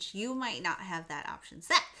range. You might not have that option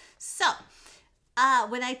set. So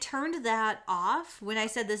when I turned that off, when I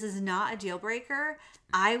said this is not a deal breaker,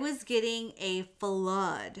 I was getting a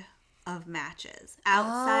flood of matches.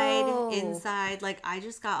 Outside, inside. Like, I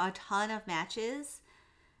just got a ton of matches.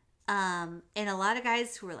 And a lot of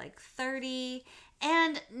guys who were like 30.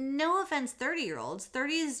 And no offense, 30-year-olds.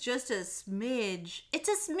 30 is just a smidge. It's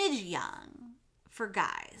a smidge young for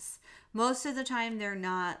guys. Most of the time, they're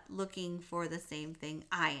not looking for the same thing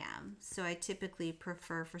I am. So I typically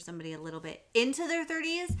prefer for somebody a little bit into their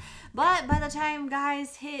 30s. But by the time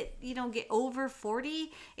guys hit, get over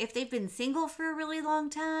 40, if they've been single for a really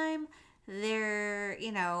long time, they're,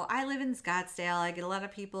 I live in Scottsdale. I get a lot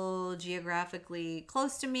of people geographically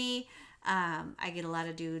close to me. I get a lot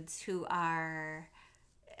of dudes who are,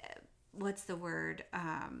 what's the word?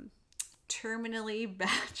 Terminally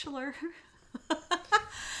bachelor.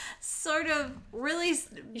 Sort of really...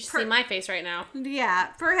 You should see my face right now. Yeah,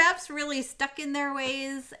 perhaps really stuck in their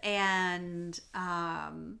ways, and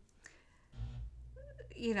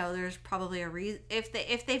there's probably a reason.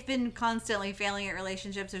 If they've been constantly failing at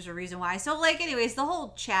relationships, there's a reason why. So, like, anyways, the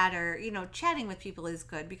whole chatting with people is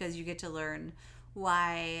good because you get to learn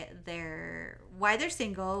why they're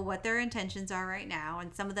single, what their intentions are right now,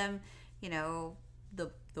 and some of them,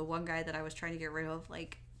 the one guy that I was trying to get rid of,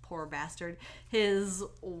 like, poor bastard, his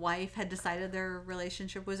wife had decided their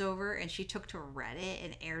relationship was over, and she took to Reddit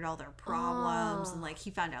and aired all their problems, and like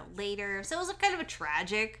he found out later. So it was a kind of a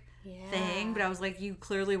tragic thing, but I was like, you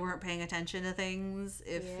clearly weren't paying attention to things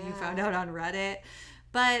if you found out on Reddit.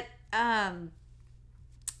 But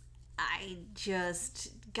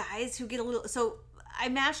guys who get a little... So I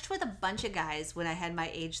matched with a bunch of guys when I had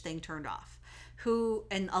my age thing turned off,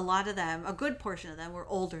 and a lot of them, a good portion of them, were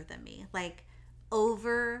older than me,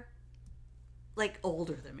 older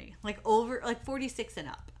than me, over 46 and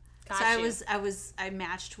up. So I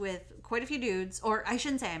matched with quite a few dudes, or I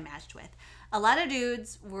shouldn't say I matched with. A lot of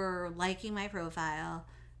dudes were liking my profile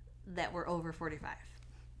that were over 45.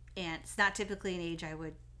 And it's not typically an age I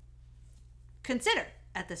would consider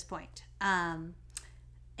at this point. One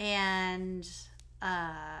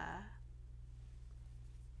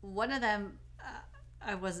of them,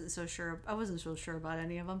 I wasn't so sure about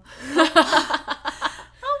any of them.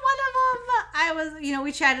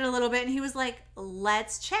 We chatted a little bit, and he was like,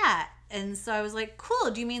 let's chat. And so I was like, cool.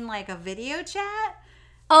 Do you mean like a video chat?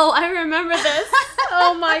 Oh, I remember this.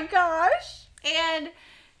 Oh my gosh. And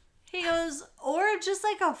he goes, or just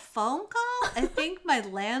like a phone call? I think my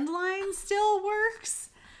landline still works.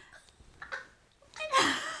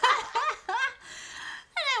 And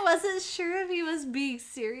I wasn't sure if he was being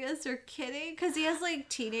serious or kidding, because he has like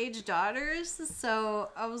teenage daughters. So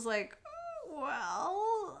I was like,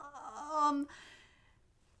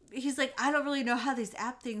 he's like, I don't really know how these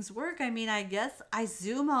app things work. I mean, I guess I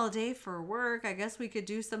Zoom all day for work. I guess we could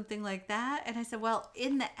do something like that. And I said, well,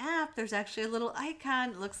 in the app, there's actually a little icon.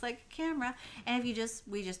 It looks like a camera. And if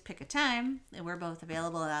we just pick a time and we're both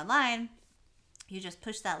available online, you just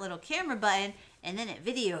push that little camera button and then it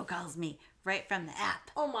video calls me right from the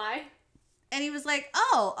app. Oh my. And he was like,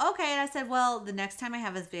 oh, okay. And I said, well, the next time I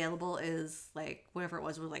have available is like, whatever it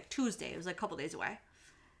was like Tuesday. It was like a couple days away.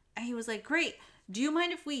 And he was like, great. Do you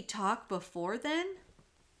mind if we talk before then?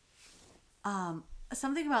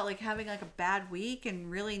 something about like having like a bad week and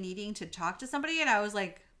really needing to talk to somebody, and I was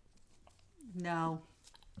like, no.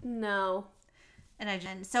 No.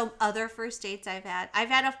 And so other first dates I've had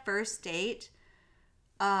a first date.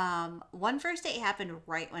 One first date happened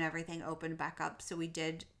right when everything opened back up, so we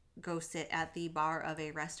did go sit at the bar of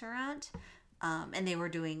a restaurant. And they were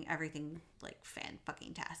doing everything like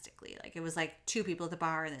fan-fucking-tastically. Like, it was like 2 people at the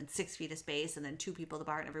bar and then 6 feet of space and then 2 people at the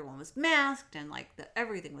bar and everyone was masked and like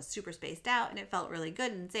everything was super spaced out and it felt really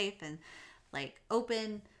good and safe and like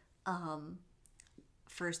open.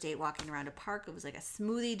 First date walking around a park. It was like a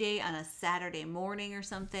smoothie date on a Saturday morning or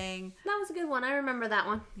something. That was a good one. I remember that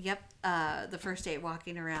one. Yep. The first date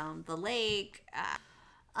walking around the lake. Yeah,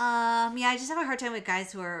 I just have a hard time with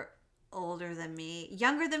guys who are older than me,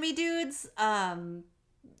 younger than me dudes. Yeah,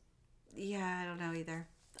 I don't know either.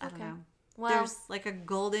 I don't know. Well, there's like a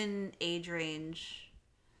golden age range,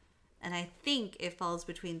 and I think it falls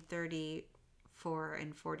between 34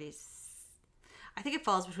 and 40. I think it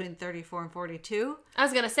falls between 34 and 42. I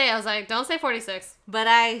was like, don't say 46. But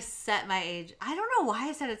I set my age. I don't know why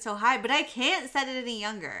I set it so high, but I can't set it any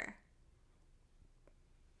younger.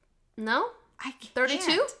 No? I can't.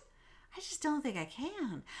 32? I just don't think I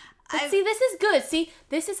can. But see, this is good. See,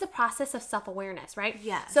 this is the process of self-awareness, right?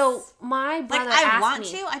 Yes. So my brother like, I asked want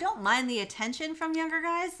me, to. I don't mind the attention from younger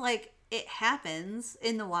guys. Like, it happens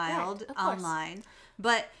in the wild, Right, of course. online.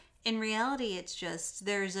 But in reality, it's just,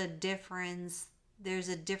 there's a difference. There's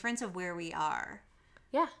a difference of where we are.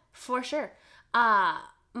 Yeah, for sure.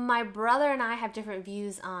 My brother and I have different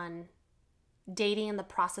views on dating and the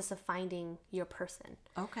process of finding your person.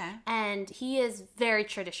 Okay. And he is very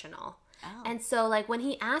traditional. Oh. And so, like, when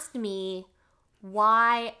he asked me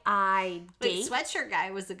why I date... Wait, Sweatshirt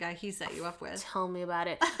Guy was the guy he set you up with. Tell me about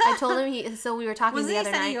it. I told him so we were talking Wasn't the other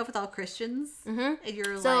he setting night. you up with all Christians? Mm-hmm. And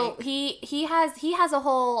you're So like... he has a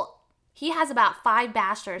whole... He has about 5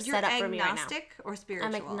 bachelors set up for me right now. You're agnostic or spiritual?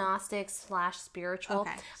 I'm agnostic / spiritual.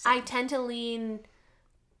 Okay. I tend to lean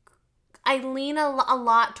a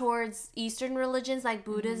lot towards Eastern religions like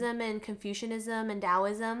Buddhism and Confucianism and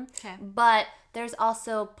Taoism. Okay. But there's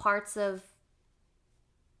also parts of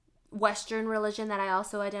Western religion that I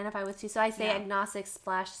also identify with too. So I say agnostic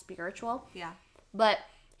 / spiritual. Yeah. But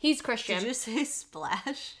he's Christian. Did you say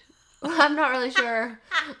splash? I'm not really sure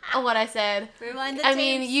what I said. Rewind the I tapes.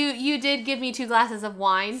 mean, you did give me 2 glasses of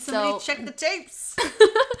wine, Somebody so check the tapes.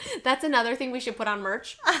 that's another thing we should put on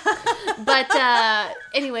merch. But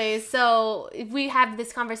anyways, so we have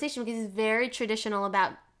this conversation because he's very traditional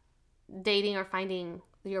about dating or finding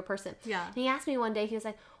your person. Yeah. And he asked me one day, he was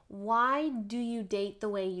like, why do you date the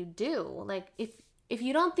way you do? Like, if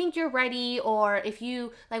you don't think you're ready, or if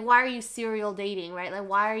you, like, why are you serial dating, right? Like,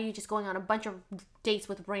 why are you just going on a bunch of dates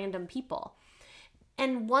with random people?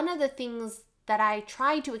 And one of the things that I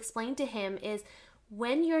tried to explain to him is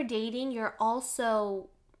when you're dating, you're also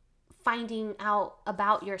finding out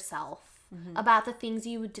about yourself, about the things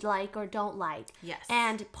you would like or don't like. Yes.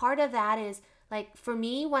 And part of that is, like, for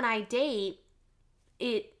me, when I date,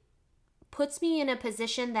 it puts me in a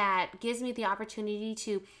position that gives me the opportunity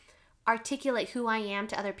to articulate who I am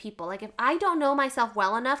to other people. Like, if I don't know myself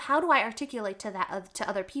well enough, how do I articulate to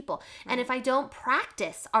other people? Right. And if I don't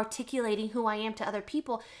practice articulating who I am to other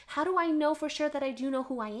people, how do I know for sure that I do know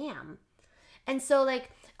who I am? And so I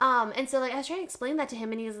was trying to explain that to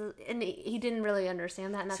him, and he didn't really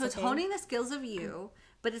understand that. And that's so it's okay. honing the skills of you,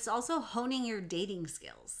 but it's also honing your dating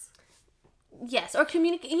skills. Yes, or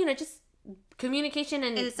just communication,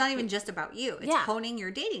 and it's not even just about you. It's honing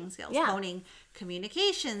your dating skills, honing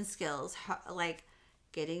communication skills, like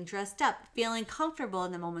getting dressed up, feeling comfortable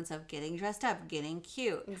in the moments of getting dressed up, getting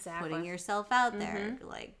cute, putting yourself out there,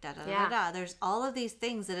 like da-da-da-da. There's all of these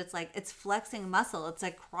things that it's like, it's flexing muscle. It's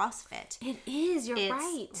like CrossFit. It is, you're it's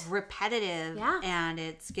right. repetitive, and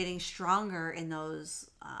it's getting stronger in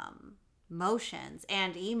those motions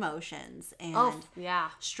and emotions, and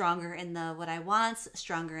stronger in the what I wants,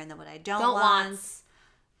 stronger in the what I don't wants.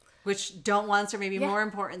 Which don't wants are maybe more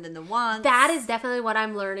important than the wants. That is definitely what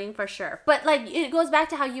I'm learning for sure. But like, it goes back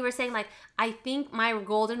to how you were saying, like, I think my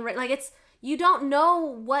golden range, like, it's, you don't know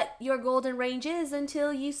what your golden range is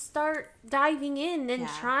until you start diving in and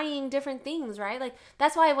trying different things, right? Like,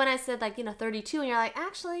 that's why when I said, like, 32, and you're like,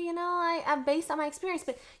 actually, I'm based on my experience,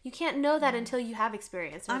 but you can't know that until you have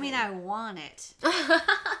experience. I mean, I want it.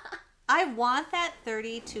 I want that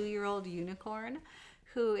 32-year-old unicorn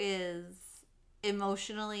who is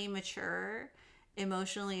emotionally mature,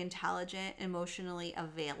 emotionally intelligent, emotionally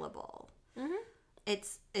available. Mm-hmm.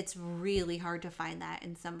 It's really hard to find that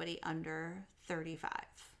in somebody under 35.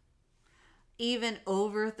 Even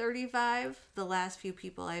over 35, the last few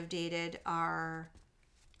people I've dated are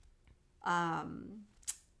emotionally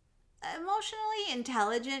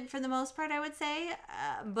intelligent for the most part, I would say,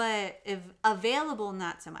 but if available,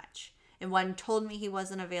 not so much. And one told me he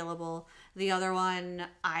wasn't available. The other one,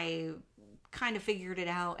 I kind of figured it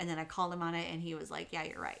out, and then I called him on it, and he was like, "Yeah,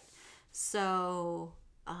 you're right." So,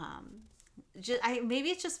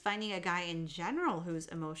 maybe it's just finding a guy in general who's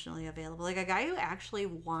emotionally available, like a guy who actually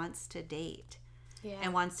wants to date,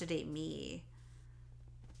 and wants to date me.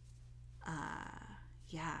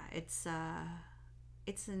 Yeah, it's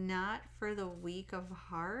not for the weak of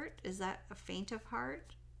heart. Is that a faint of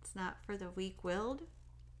heart? It's not for the weak-willed.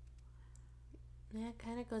 Yeah, it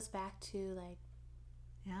kind of goes back to like,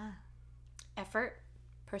 yeah, effort,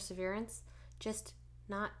 perseverance, just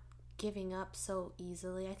not giving up so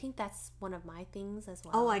easily. I think that's one of my things as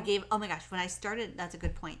well. Oh my gosh, when I started, that's a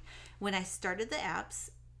good point. When I started the apps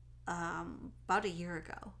about a year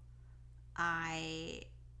ago, I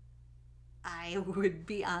would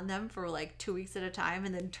be on them for like 2 weeks at a time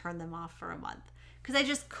and then turn them off for a month. Because I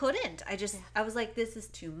just couldn't. I was like, this is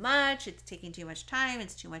too much. It's taking too much time.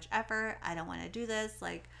 It's too much effort. I don't want to do this.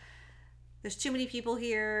 Like, there's too many people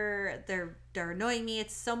here. They're annoying me.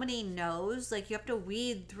 It's so many no's. Like, you have to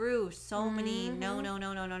weed through so many no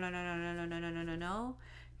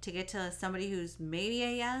to get to somebody who's maybe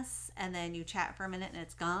a yes, and then you chat for a minute and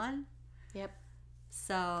it's gone. Yep.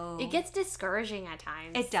 So it gets discouraging at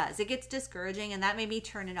times. It does. It gets discouraging, and that made me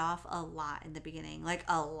turn it off a lot in the beginning. Like,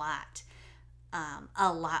 a lot.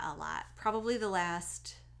 A lot. Probably the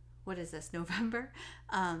last, what is this, November?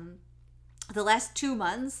 The last 2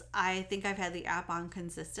 months, I think I've had the app on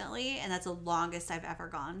consistently, and that's the longest I've ever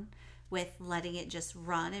gone with letting it just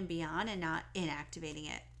run and be on and not inactivating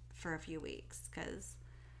it for a few weeks, because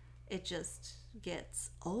it just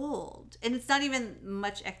gets old. And it's not even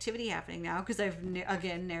much activity happening now because I've,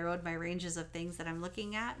 again, narrowed my ranges of things that I'm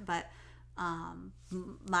looking at, but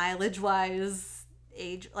mileage-wise,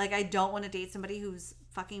 age, like, I don't want to date somebody who's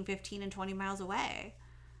fucking 15 and 20 miles away.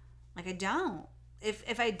 Like, I don't.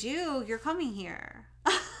 If I do, you're coming here.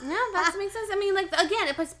 Yeah, that makes sense. I mean, like, again,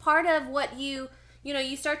 it was part of what you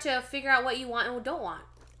start to figure out what you want and don't want.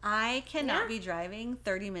 I cannot be driving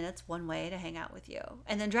 30 minutes one way to hang out with you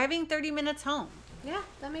and then driving 30 minutes home. Yeah,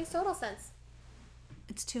 that makes total sense.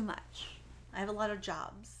 It's too much. I have a lot of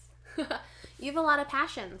jobs. You have a lot of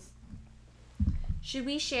passions. Should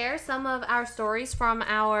we share some of our stories from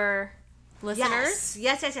our listeners?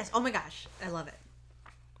 Yes. Oh my gosh. I love it.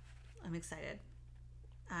 I'm excited.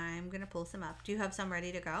 I'm going to pull some up. Do you have some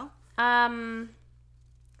ready to go? I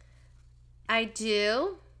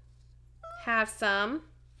do have some.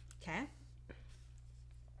 Okay.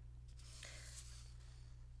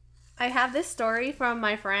 I have this story from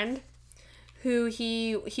my friend who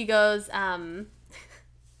he goes,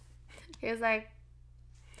 he was like,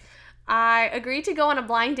 I agreed to go on a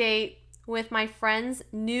blind date with my friend's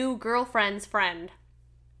new girlfriend's friend.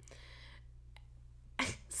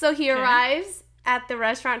 So he arrives at the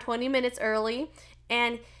restaurant 20 minutes early,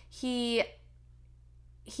 and he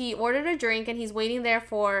ordered a drink, and he's waiting there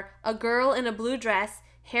for a girl in a blue dress,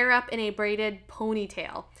 hair up in a braided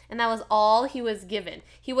ponytail. And that was all he was given.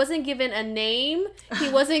 He wasn't given a name. He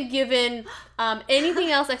wasn't given anything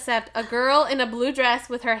else except a girl in a blue dress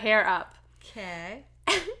with her hair up. Okay.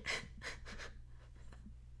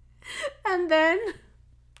 And then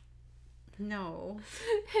no,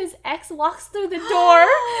 his ex walks through the door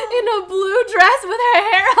in a blue dress with her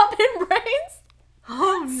hair up in braids.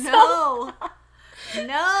 Oh no.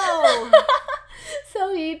 No.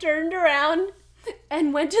 So he turned around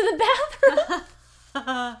and went to the bathroom.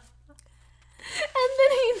 And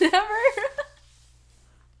then he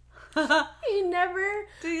never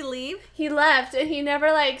Did he leave? He left, and he never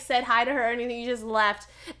like said hi to her or anything. He just left.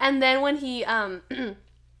 And then when he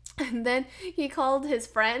and then he called his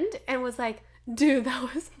friend and was like, dude,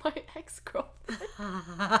 that was my ex-girlfriend.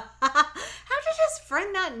 How did his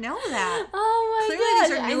friend not know that? Oh my God. Clearly gosh.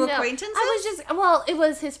 these are new acquaintances? It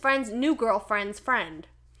was his friend's new girlfriend's friend.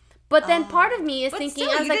 But then part of me is thinking,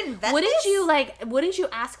 still, I was like, wouldn't you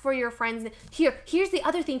ask for your friends? Here's the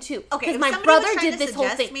other thing too. Okay, because if my somebody brother was trying did to this whole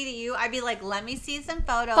suggest thing. me to you, I'd be like, let me see some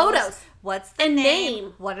photos. What's the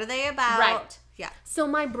name? What are they about? Right. Yeah. So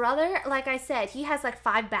my brother, like I said, he has like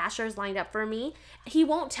 5 bashers lined up for me. He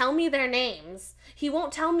won't tell me their names. He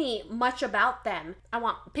won't tell me much about them. I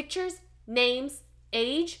want pictures, names,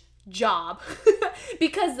 age, job.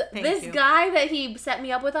 Because this guy that he set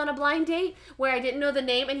me up with on a blind date where I didn't know the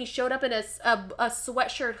name and he showed up in a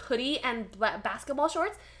sweatshirt hoodie and basketball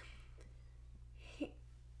shorts.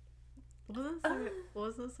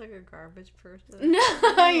 Was this like a garbage person?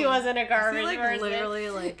 No, he wasn't a garbage like person. Literally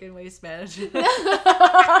like in waste management.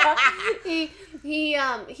 he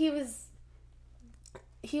was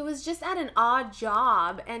he was just at an odd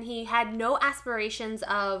job and he had no aspirations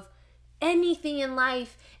of anything in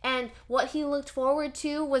life, and what he looked forward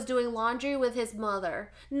to was doing laundry with his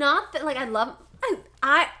mother. Not that, like, I love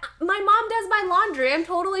I my mom does my laundry. I'm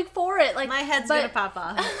totally for it. Like, my head's gonna pop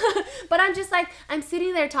off. But I'm just like, I'm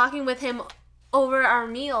sitting there talking with him over our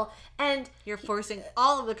meal, and you're forcing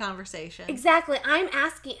all of the conversation. Exactly. I'm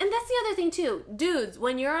asking, and that's the other thing too, dudes,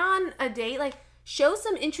 when you're on a date, like, show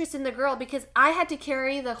some interest in the girl, because I had to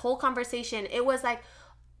carry the whole conversation. It was like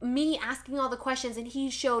me asking all the questions, and he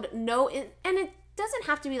showed no, and it doesn't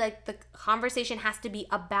have to be like the conversation has to be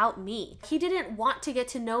about me. He didn't want to get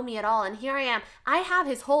to know me at all, and here I am. I have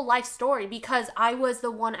his whole life story because I was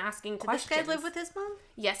the one asking questions. Did this guy live with his mom?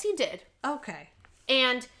 Yes, he did. Okay.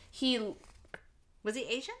 And he... Was he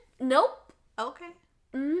Asian? Nope. Okay.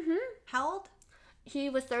 Mm-hmm. How old? He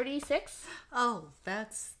was 36. Oh,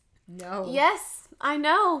 that's... No. Yes, I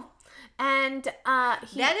know. And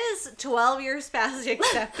that is 12 years past the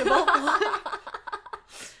acceptable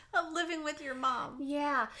of living with your mom.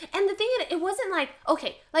 Yeah. And the thing is, it wasn't like,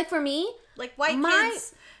 okay, like for me, like white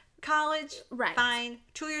kids, college, right, fine.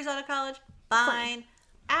 2 years out of college, fine.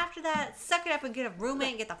 After that, suck it up and get a roommate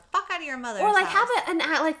and get the fuck out of your mother's Or like house.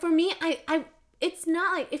 like for me, I it's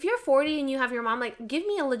not like, if you're 40 and you have your mom, like, give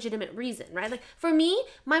me a legitimate reason, right? Like, for me,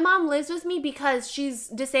 my mom lives with me because she's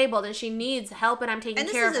disabled and she needs help and I'm taking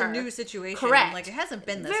care of her. And this is a new situation. Correct. Like, it hasn't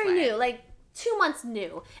been this Very way. new. Like, 2 months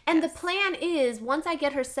new. And the plan is, once I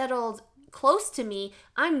get her settled close to me,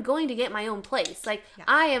 I'm going to get my own place. Like,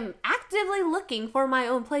 I am actively looking for my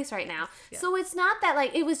own place right now. Yeah. So it's not that,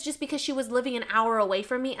 like, it was just because she was living an hour away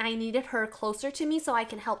from me. I needed her closer to me so I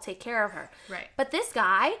can help take care of her. Right. But this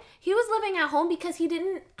guy, he was living at home because he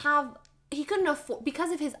couldn't afford,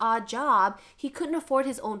 because of his odd job, he couldn't afford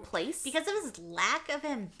his own place. Because of his lack of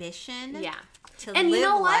ambition. Yeah. To and live you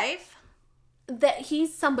know what? Life. That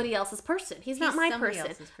he's somebody else's person. He's not my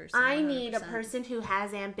person. I 100%. need a person who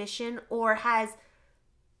has ambition or has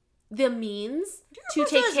the means to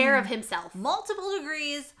take care of himself. Multiple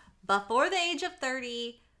degrees before the age of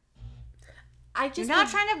 30. You're not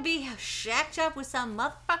trying to be shacked up with some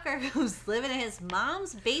motherfucker who's living in his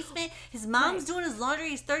mom's basement. His mom's doing his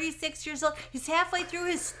laundry. He's 36 years old. He's halfway through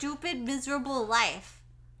his stupid, miserable life.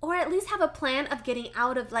 Or at least have a plan of getting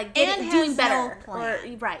out of, like, doing better. No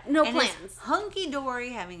plan. No and plans. Hunky-dory,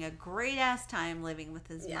 having a great-ass time living with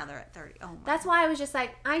his mother at 30. Oh, my. That's why I was just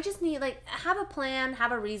like, I just need, like, have a plan,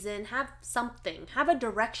 have a reason, have something. Have a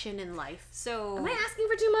direction in life. So... Am I asking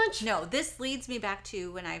for too much? No, this leads me back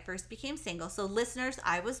to when I first became single. So, listeners,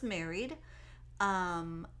 I was married.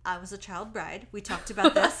 I was a child bride. We talked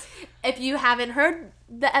about this. If you haven't heard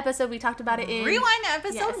the episode, we talked about it in... Rewind to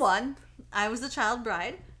episode 1. I was a child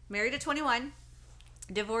bride. Married at 21,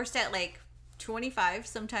 divorced at like 25,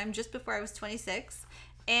 sometime just before I was 26.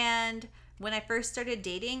 And when I first started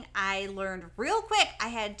dating, I learned real quick I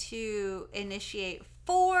had to initiate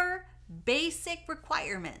 4 basic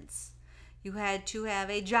requirements. You had to have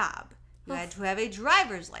a job. You had to have a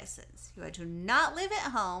driver's license. You had to not live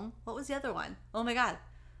at home. What was the other one? Oh my God.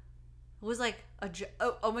 It was like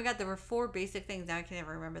oh my God, there were 4 basic things. Now I can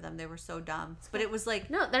never remember them. They were so dumb. But it was like...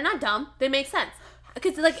 No, they're not dumb. They make sense.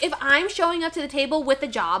 Because, like, if I'm showing up to the table with a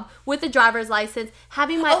job, with a driver's license,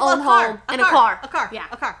 having my own home, and a car. Yeah.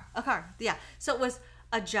 A car. Yeah. So it was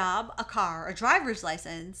a job, a car, a driver's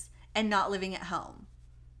license, and not living at home.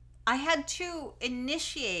 I had to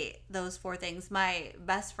initiate those 4 things. My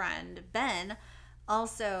best friend, Ben,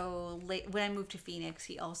 also, when I moved to Phoenix,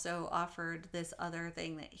 he also offered this other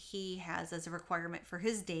thing that he has as a requirement for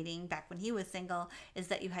his dating back when he was single, is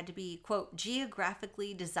that you had to be, quote,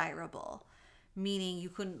 geographically desirable. Meaning you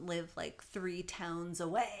couldn't live like 3 towns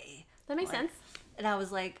away. That makes sense. And I was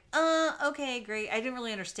like, okay, great. I didn't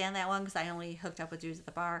really understand that one because I only hooked up with dudes at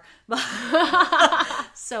the bar.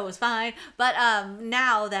 So it was fine. But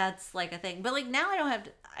now that's like a thing. But like now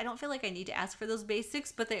I don't feel like I need to ask for those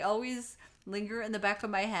basics, but they always linger in the back of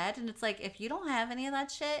my head. And it's like, if you don't have any of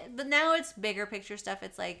that shit, but now it's bigger picture stuff.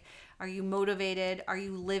 It's like, are you motivated? Are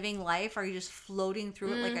you living life? Are you just floating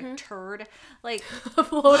through it like a turd? Like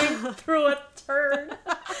floating through a turd.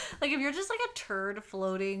 Like if you're just like a turd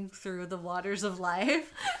floating through the waters of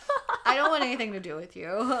life, I don't want anything to do with you.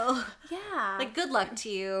 Yeah. Like good luck to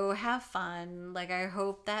you. Have fun. Like I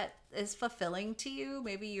hope that is fulfilling to you.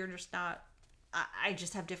 Maybe you're just not. I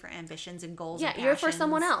just have different ambitions and goals. Yeah, and you're for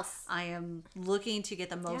someone else. I am looking to get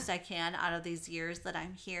the most I can out of these years that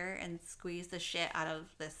I'm here and squeeze the shit out of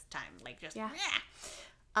this time. Like just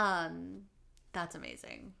that's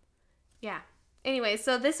amazing. Yeah. Anyway,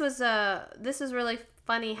 so this was really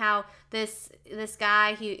funny how this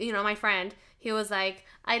guy, he, you know, my friend, He was like,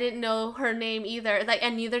 I didn't know her name either. Like,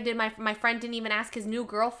 and neither did my friend. Didn't even ask his new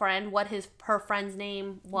girlfriend what her friend's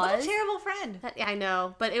name was. What a terrible friend. I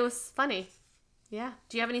know, but it was funny. Yeah.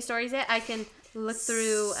 Do you have any stories yet? I can look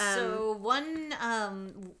through. So one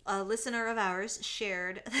a listener of ours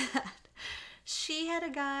shared that she had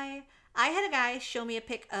a guy. I had a guy show me a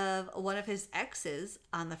pic of one of his exes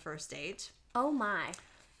on the first date. Oh my.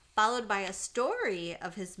 Followed by a story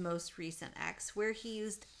of his most recent ex where he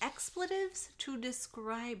used expletives to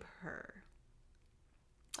describe her.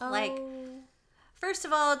 Oh. Like, first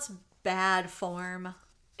of all, it's bad form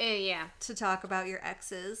Yeah. to talk about your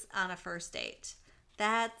exes on a first date.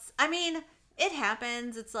 I mean, it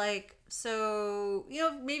happens. It's like, so,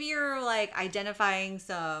 maybe you're like identifying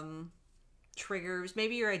some triggers.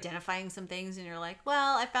 Maybe you're identifying some things and you're like,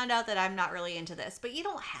 well, I found out that I'm not really into this. But you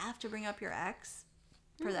don't have to bring up your ex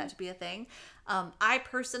for that to be a thing. I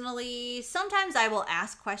personally, sometimes I will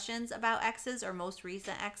ask questions about exes or most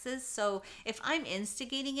recent exes. So if I'm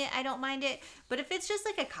instigating it, I don't mind it. But if it's just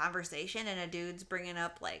like a conversation and a dude's bringing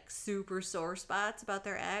up like super sore spots about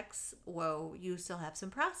their ex, whoa, you still have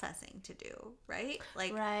some processing to do, right?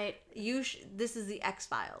 Like, right. This is the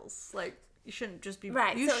X-Files. Like, you shouldn't just be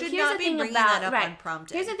right. You so should here's not the be thing bringing about, that up right.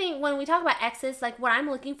 unprompted. Here's the thing: when we talk about exes, like what I'm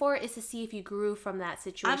looking for is to see if you grew from that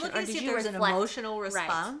situation. I'm looking or to did see if you there's an reflect? emotional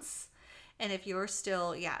response, and if you're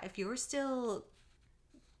still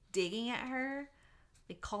digging at her,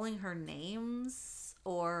 like calling her names,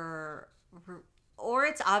 or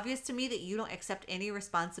it's obvious to me that you don't accept any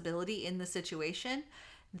responsibility in the situation,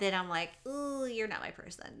 then I'm like, ooh, you're not my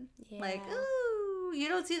person. Yeah. Like, ooh, you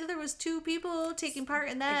don't see that there was two people taking part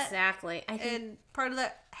in that. Exactly. I think And part of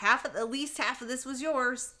that, at least half of this was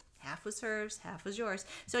yours. Half was hers, half was yours.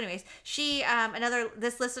 So anyways, she,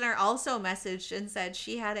 this listener also messaged and said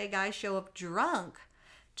she had a guy show up drunk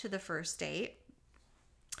to the first date.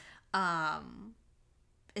 And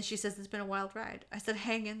she says it's been a wild ride. I said,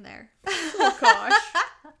 hang in there. oh gosh.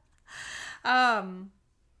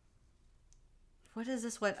 What is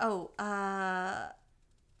this one?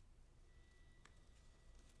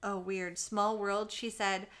 Weird. Small World. She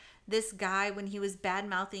said this guy, when he was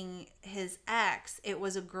bad-mouthing his ex, it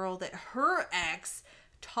was a girl that her ex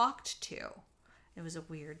talked to. It was a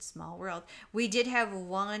weird small world. We did have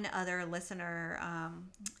one other listener.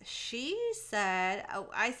 She said,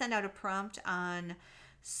 I sent out a prompt on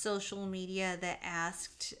social media that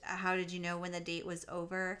asked, how did you know when the date was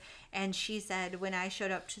over? And she said, when I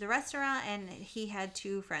showed up to the restaurant and he had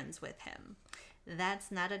two friends with him.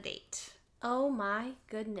 That's not a date. Oh my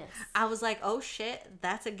goodness. I was like, oh shit,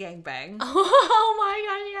 that's a gangbang. Oh my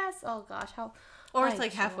gosh, yes. Oh gosh, how. Or it's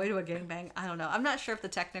like halfway to a gangbang. I don't know. I'm not sure if the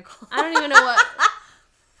technical. I don't even know what.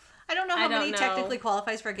 I don't know how many technically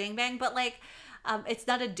qualifies for a gangbang, but like, it's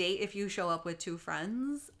not a date if you show up with two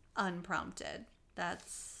friends unprompted.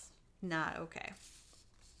 That's not okay.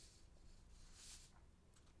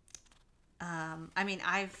 I mean,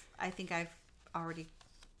 I think I've already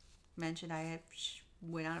mentioned I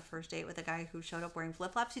went on a first date with a guy who showed up wearing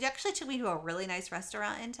flip-flops. He actually took me to a really nice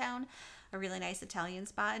restaurant in town, a really nice Italian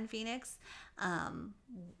spot in Phoenix,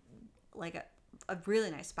 like a really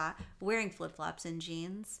nice spot, wearing flip-flops and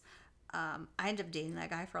jeans. I ended up dating that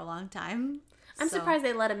guy for a long time. I'm surprised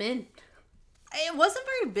they let him in. It wasn't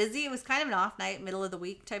very busy. It was kind of an off night, middle of the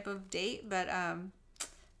week type of date, but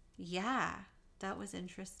yeah, that was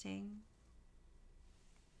interesting.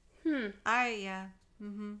 I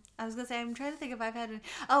was gonna say, I'm trying to think if I've had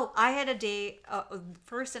I had a date,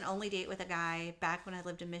 first and only date with a guy back when I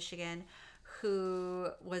lived in Michigan, who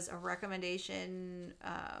was a recommendation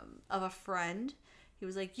of a friend. He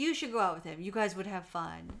was like, you should go out with him, you guys would have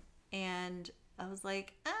fun. And I was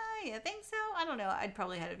like, I think so. I don't know, I'd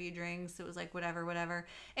probably had a few drinks. It was like whatever.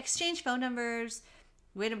 Exchange phone numbers.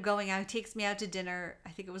 We ended up going out. He takes me out to dinner. I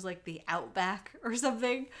think it was like the Outback or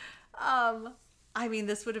something. I mean,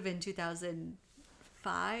 this would have been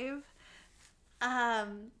 2005.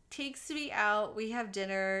 Takes me out. We have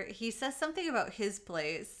dinner. He says something about his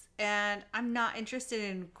place, and I'm not interested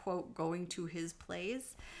in, quote, going to his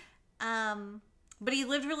place. But he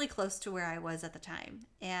lived really close to where I was at the time,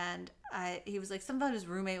 and he was like, sometimes his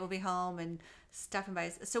roommate will be home and stopping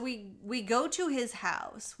by. So we go to his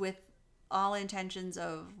house with all intentions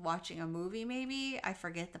of watching a movie, maybe. I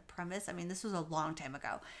forget the premise. I mean, this was a long time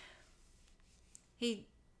ago. He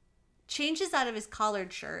changes out of his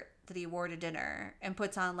collared shirt that he wore to dinner and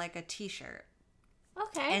puts on like a t-shirt.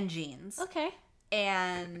 Okay. And jeans. Okay.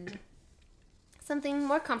 And something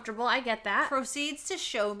more comfortable. I get that. Proceeds to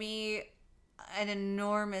show me an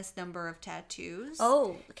enormous number of tattoos.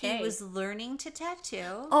 Oh, okay. He was learning to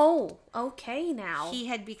tattoo. Oh, okay now. He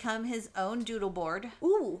had become his own doodle board.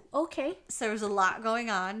 Ooh, okay. So there was a lot going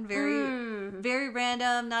on. Very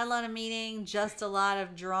random, not a lot of meaning, just a lot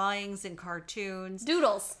of drawings and cartoons.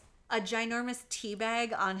 Doodles. A ginormous tea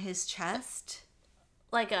bag on his chest.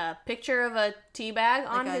 Like a picture of a tea bag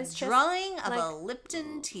on Like his a chest? drawing of a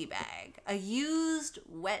Lipton tea bag. A used,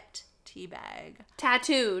 wet tea bag.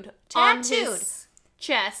 Tattooed on his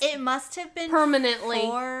chest. It must have been permanently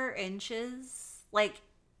 4 inches. Like,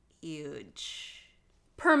 huge.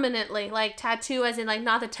 Permanently. Like tattoo as in like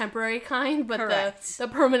not the temporary kind, but Correct. the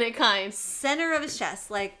permanent kind. Center of his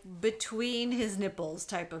chest. Like, between his nipples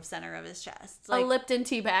type of center of his chest. Like, A Lipton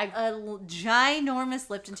tea bag. a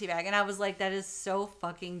ginormous Lipton tea bag. And I was like, that is so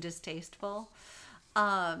fucking distasteful.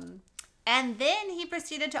 And then he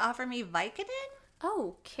proceeded to offer me Vicodin.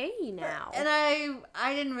 Okay now. And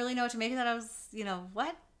I didn't really know what to make of that. I was,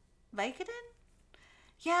 what? Vicodin?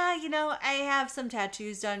 Yeah, I have some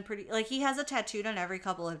tattoos done pretty... Like, he has a tattoo done every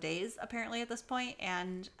couple of days, apparently, at this point,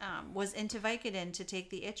 and was into Vicodin to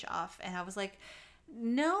take the itch off. And I was like,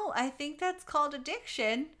 no, I think that's called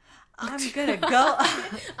addiction. I'm gonna go.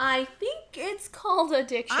 I think it's called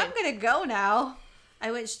addiction. I'm gonna go now.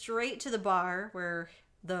 I went straight to the bar where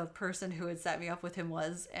the person who had set me up with him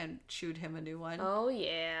was and chewed him a new one. Oh,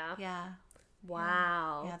 yeah. Yeah.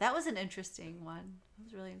 Wow. Yeah, that was an interesting one. That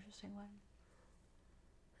was a really interesting one.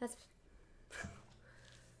 That's...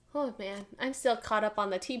 Oh, man. I'm still caught up on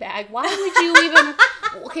the teabag. Why would you even...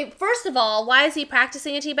 Okay, first of all, why is he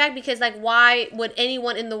practicing a teabag? Because, why would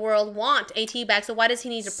anyone in the world want a teabag? So why does he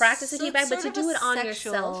need to practice a teabag? But to do it on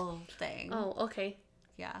yourself... thing. Oh, okay.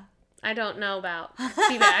 Yeah. I don't know about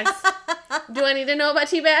teabags. Do I need to know about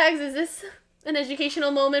teabags? Is this an educational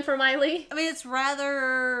moment for Miley? I mean, it's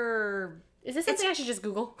rather... Is this something I should just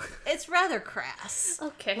Google? It's rather crass.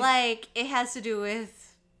 Okay. Like, it has to do with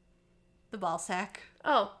the ball sack.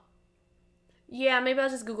 Oh. Yeah, maybe I'll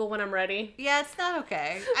just Google when I'm ready. Yeah, it's not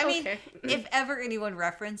okay. I mean, Okay. if ever anyone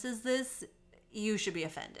references this, you should be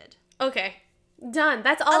offended. Okay. Done.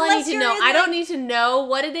 That's all I Unless need to you're know. in, I don't need to know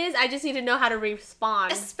what it is. I just need to know how to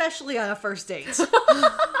respond. Especially on a first date.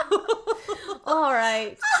 All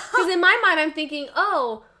right. Because in my mind, I'm thinking,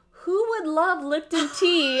 oh, who would love Lipton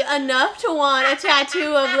tea enough to want a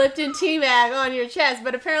tattoo of Lipton tea bag on your chest?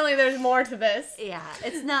 But apparently there's more to this. Yeah,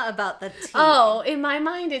 it's not about the tea. Oh, in my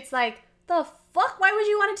mind, it's like, the fuck? Why would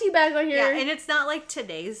you want a tea bag on your... Yeah, and it's not like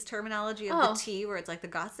today's terminology of Oh. the tea where it's like the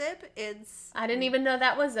gossip. It's... I didn't even know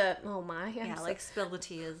that was a... Oh, my. Yeah, like spill the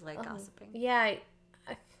tea is like gossiping. Yeah.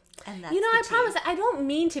 And that's I the promise, I don't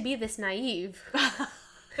mean to be this naive.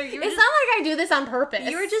 tea. It's not like I do this on purpose.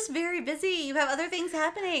 You were just very busy. You have other things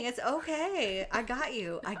happening. It's okay. I got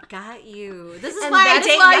you. This is And why I that is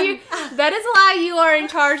date why young... that is why you are in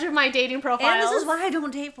charge of my dating profiles. And this is why I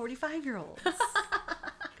don't date 45-year-olds.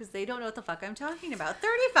 Because they don't know what the fuck I'm talking about.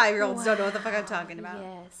 35-year-olds don't know what the fuck I'm talking about.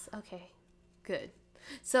 Yes. Okay. Good.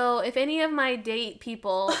 So if any of my date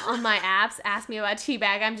people on my apps ask me about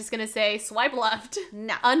teabag, I'm just gonna say swipe left.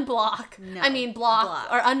 No. Unblock. No. I mean block. Block.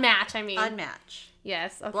 Or unmatch. I mean Unmatch.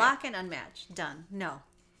 Yes. Okay. Block and unmatch. Done. No.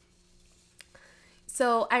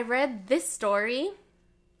 So I read this story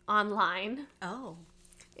online. Oh.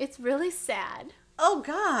 It's really sad. Oh,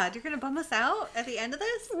 God. You're going to bum us out at the end of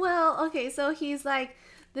this? Well, okay, so he's like,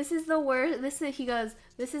 this is the worst. He goes,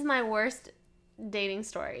 this is my worst dating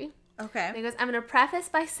story. Okay. And he goes, I'm going to preface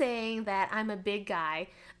by saying that I'm a big guy.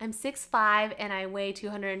 I'm 6'5" and I weigh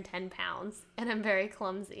 210 pounds. And I'm very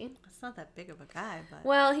clumsy. It's not that big of a guy, but...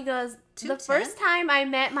 Well, he goes, the 210? first time I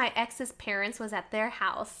met my ex's parents was at their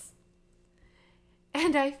house.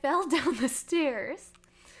 And I fell down the stairs.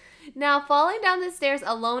 Now, falling down the stairs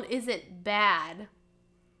alone isn't bad.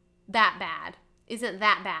 That bad. Isn't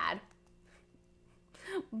that bad.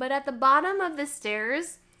 But at the bottom of the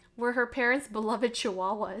stairs were her parents' beloved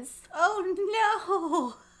chihuahuas.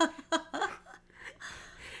 Oh, no.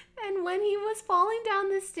 And when he was falling down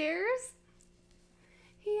the stairs,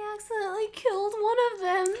 he accidentally killed one of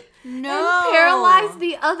them. No. And paralyzed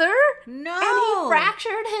the other. No. And he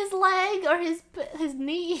fractured his leg or his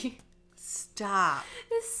knee. Stop.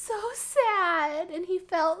 It's so sad. And he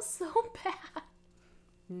felt so bad.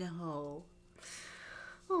 No.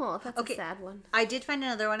 Oh, that's Okay. a sad one. I did find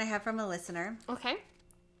another one I have from a listener. Okay.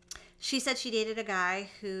 She said she dated a guy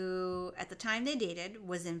who, at the time they dated,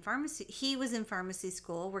 was in pharmacy. He was in pharmacy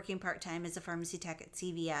school, working part-time as a pharmacy tech at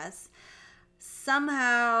CVS.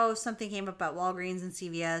 Somehow, something came up about Walgreens and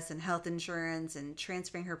CVS and health insurance and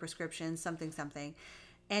transferring her prescription, something.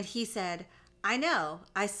 And he said, I know,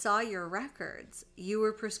 I saw your records. You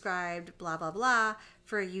were prescribed blah, blah, blah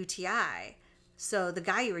for a UTI. So the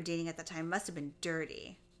guy you were dating at the time must have been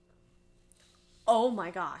dirty. Oh my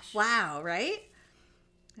gosh. Wow, right?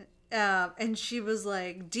 And she was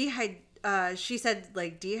like, she said,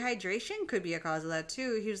 like, dehydration could be a cause of that,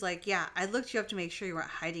 too. He was like, yeah, I looked you up to make sure you weren't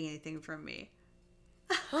hiding anything from me.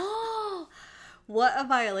 Oh. What a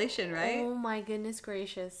violation, right? Oh my goodness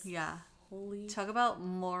gracious. Yeah. Holy. Talk about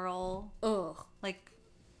moral, Ugh. like,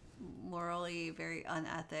 morally very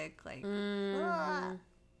unethic. Like,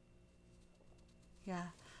 yeah.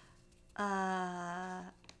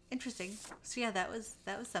 Interesting. So, yeah, that was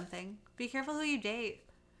something. Be careful who you date.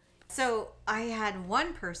 So I had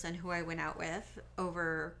one person who I went out with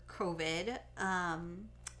over COVID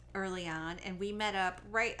early on, and we met up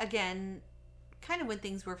right again, kind of when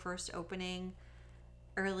things were first opening,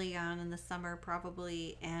 early on in the summer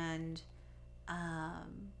probably, and I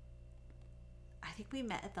think we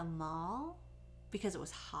met at the mall because it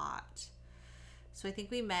was hot. So I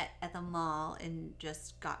think we met at the mall and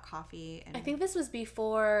just got coffee. And I think this was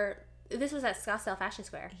at Scottsdale Fashion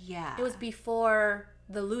Square. Yeah. It was before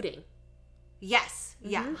the looting. Yes.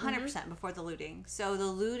 Yeah, 100% before the looting. So the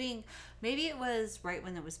looting, maybe it was right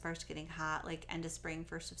when it was first getting hot, like end of spring,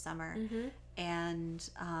 first of summer. And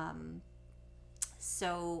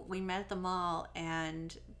so we met at the mall,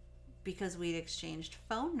 and because we'd exchanged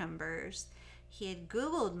phone numbers, he had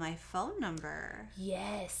Googled my phone number.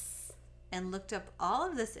 Yes. And looked up all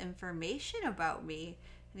of this information about me.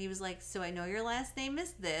 And he was like, so I know your last name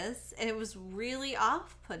is this. And it was really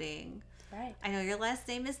off-putting. Right. I know your last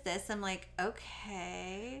name is this. I'm like,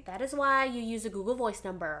 okay. That is why you use a Google Voice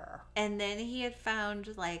number. And then he had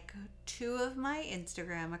found like 2 of my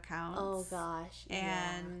Instagram accounts. Oh, gosh.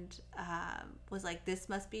 And was like, this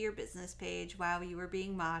must be your business page. Wow, you were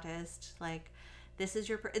being modest. Like, this is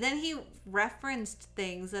your... And then he referenced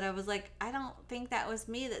things that I was like, I don't think that was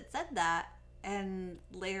me that said that. And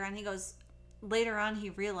later on he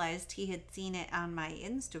realized he had seen it on my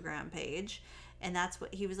Instagram page. And that's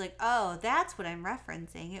what he was like, oh, that's what I'm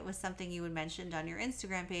referencing. It was something you had mentioned on your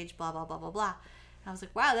Instagram page, blah, blah, blah, blah, blah. And I was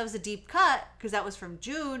like, wow, that was a deep cut because that was from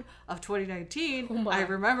June of 2019. Oh I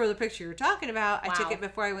remember the picture you're talking about. Wow. I took it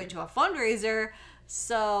before I went to a fundraiser.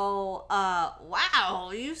 So,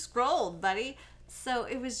 wow, you scrolled, buddy. So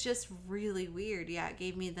it was just really weird. Yeah, it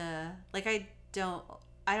gave me the, like, I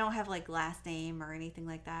don't have like last name or anything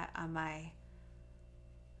like that on my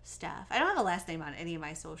stuff. I don't have a last name on any of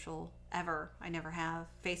my social ever. I never have.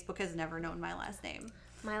 Facebook has never known my last name.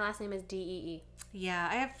 My last name is Dee. Yeah,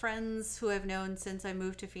 I have friends who I've known since I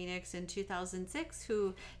moved to Phoenix in 2006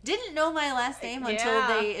 who didn't know my last name until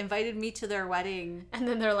they invited me to their wedding. And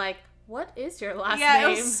then they're like, what is your last name? Yeah, it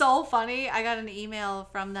was so funny. I got an email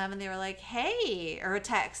from them and they were like, hey, or a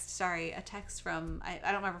text from, I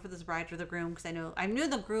don't remember if it was the bride or the groom because I knew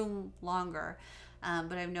the groom longer,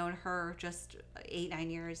 but I've known her just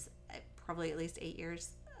 8-9 years, probably at least 8 years.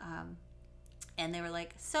 And they were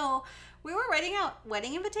like, so we were writing out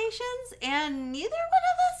wedding invitations and neither one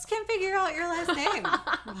of us can figure out your last name.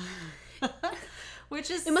 Which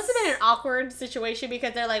is... It must have been an awkward situation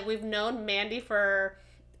because they're like, we've known Mandy for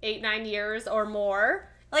 8-9 years or more.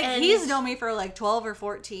 Like, he's known me for like 12 or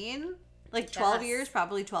 14. Like 12 Yes. years,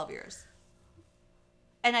 probably 12 years.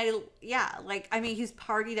 And he's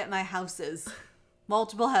partied at my houses.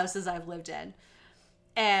 Multiple houses I've lived in.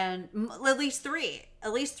 And at least three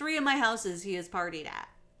of my houses he has partied at.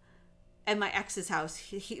 And my ex's house,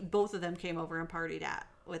 both of them came over and partied at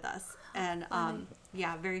with us. And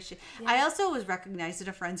very shit. Yeah. I also was recognized in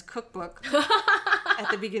a friend's cookbook at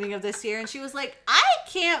the beginning of this year, and she was like, I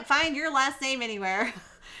can't find your last name anywhere.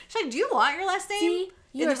 She's like, do you want your last name? See,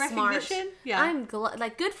 you're smart. Yeah. I'm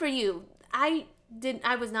good for you. I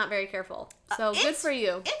was not very careful. So good for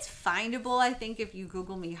you. It's findable, I think, if you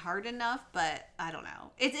Google me hard enough, but I don't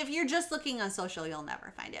know. If you're just looking on social, you'll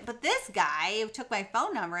never find it. But this guy took my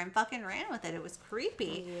phone number and fucking ran with it. It was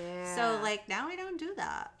creepy. Yeah. So, like, now I don't do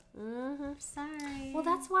that. Mm-hmm. Sorry. Well,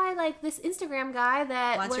 that's why, like, this Instagram guy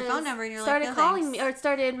that wants your phone number and you're started like, no, calling thanks. me or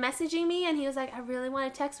started messaging me, and he was like, I really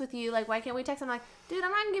want to text with you. Like, why can't we text? I'm like, dude,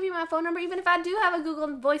 I'm not gonna give you my phone number, even if I do have a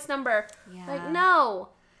Google Voice number. Yeah. Like, no.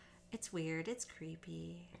 It's weird. It's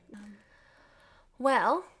creepy.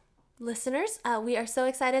 Well, listeners, we are so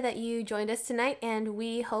excited that you joined us tonight, and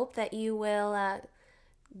we hope that you will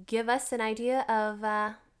give us an idea of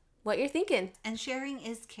what you're thinking. And sharing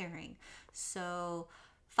is caring. So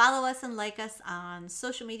follow us and like us on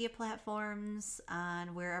social media platforms,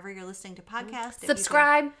 on wherever you're listening to podcasts.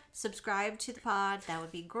 Subscribe. Subscribe to the pod. That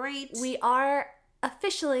would be great. We are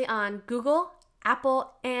officially on Google,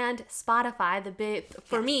 Apple, and Spotify.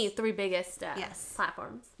 For me, 3 biggest Yes.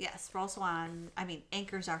 platforms. Yes, we're also on,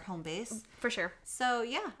 Anchor's our home base. For sure. So,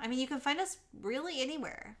 yeah, you can find us really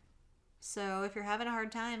anywhere. So, if you're having a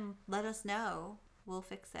hard time, let us know. We'll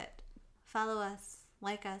fix it. Follow us,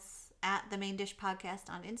 like us, at The Main Dish Podcast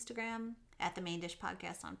on Instagram, at The Main Dish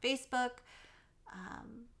Podcast on Facebook.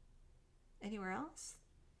 Anywhere else?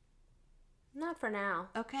 Not for now.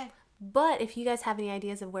 Okay. But if you guys have any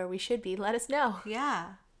ideas of where we should be, let us know.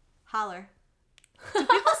 Yeah. Holler. Do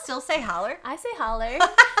people still say holler? I say holler.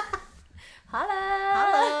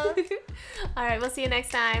 Holla. Holla. All right, we'll see you next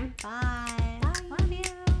time. Bye.